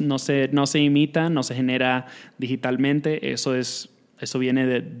emoción no se imita, no se genera digitalmente. Eso viene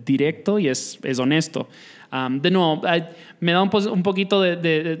de directo y es honesto. Me da un poquito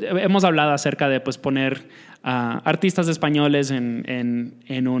hemos hablado acerca de pues, poner artistas españoles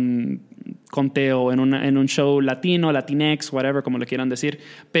en un conteo, en un show latino, latinex, whatever, como le quieran decir.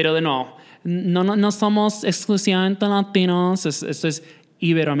 Pero no somos exclusivamente latinos. Esto es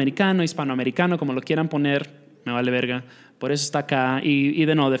iberoamericano, hispanoamericano, como lo quieran poner. Me vale verga. Por eso está acá. Y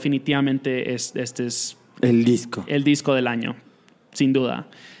definitivamente este es el disco del año, sin duda.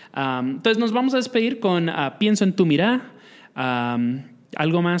 Entonces nos vamos a despedir con Pienso en tu mirá.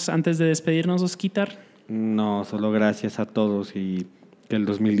 ¿Algo más antes de despedirnos, Osquitar? No, solo gracias a todos y que el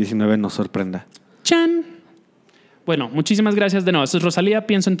 2019 nos sorprenda. ¡Chan! Bueno, muchísimas gracias de nuevo. Esto es Rosalía,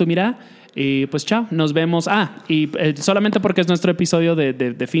 Pienso en tu mirá. Y pues chao, nos vemos. Solamente porque es nuestro episodio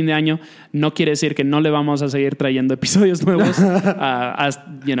de fin de año, no quiere decir que no le vamos a seguir trayendo episodios nuevos. A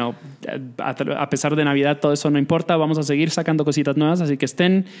pesar de Navidad, todo eso no importa. Vamos a seguir sacando cositas nuevas, así que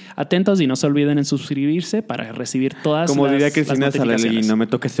estén atentos y no se olviden en suscribirse para recibir todas Como las diría Cristina Sarelli, no me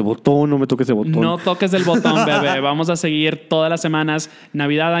toques ese botón, no me toques ese botón. No toques el botón, bebé. Vamos a seguir todas las semanas.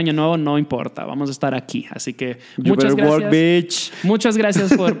 Navidad, Año Nuevo, no importa. Vamos a estar aquí. Así que muchas gracias. Work, bitch. Muchas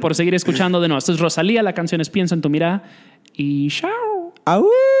gracias por seguir escuchando escuchando de nuevo. Esto es Rosalía, la canción es Pienso en tu mirada. Y chao. ¡Au!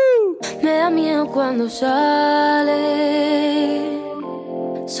 Me da miedo cuando sale,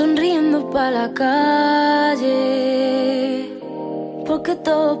 sonriendo pa' la calle, porque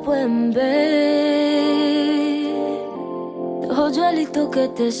todos pueden ver los hoyuelitos que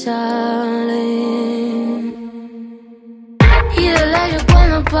te salen. Y del aire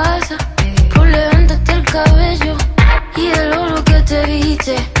cuando pasa, por levantarte el cabello, y el oro que te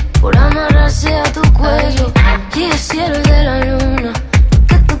viste, por amarrarse a tu cuello, y el cielo de la luna,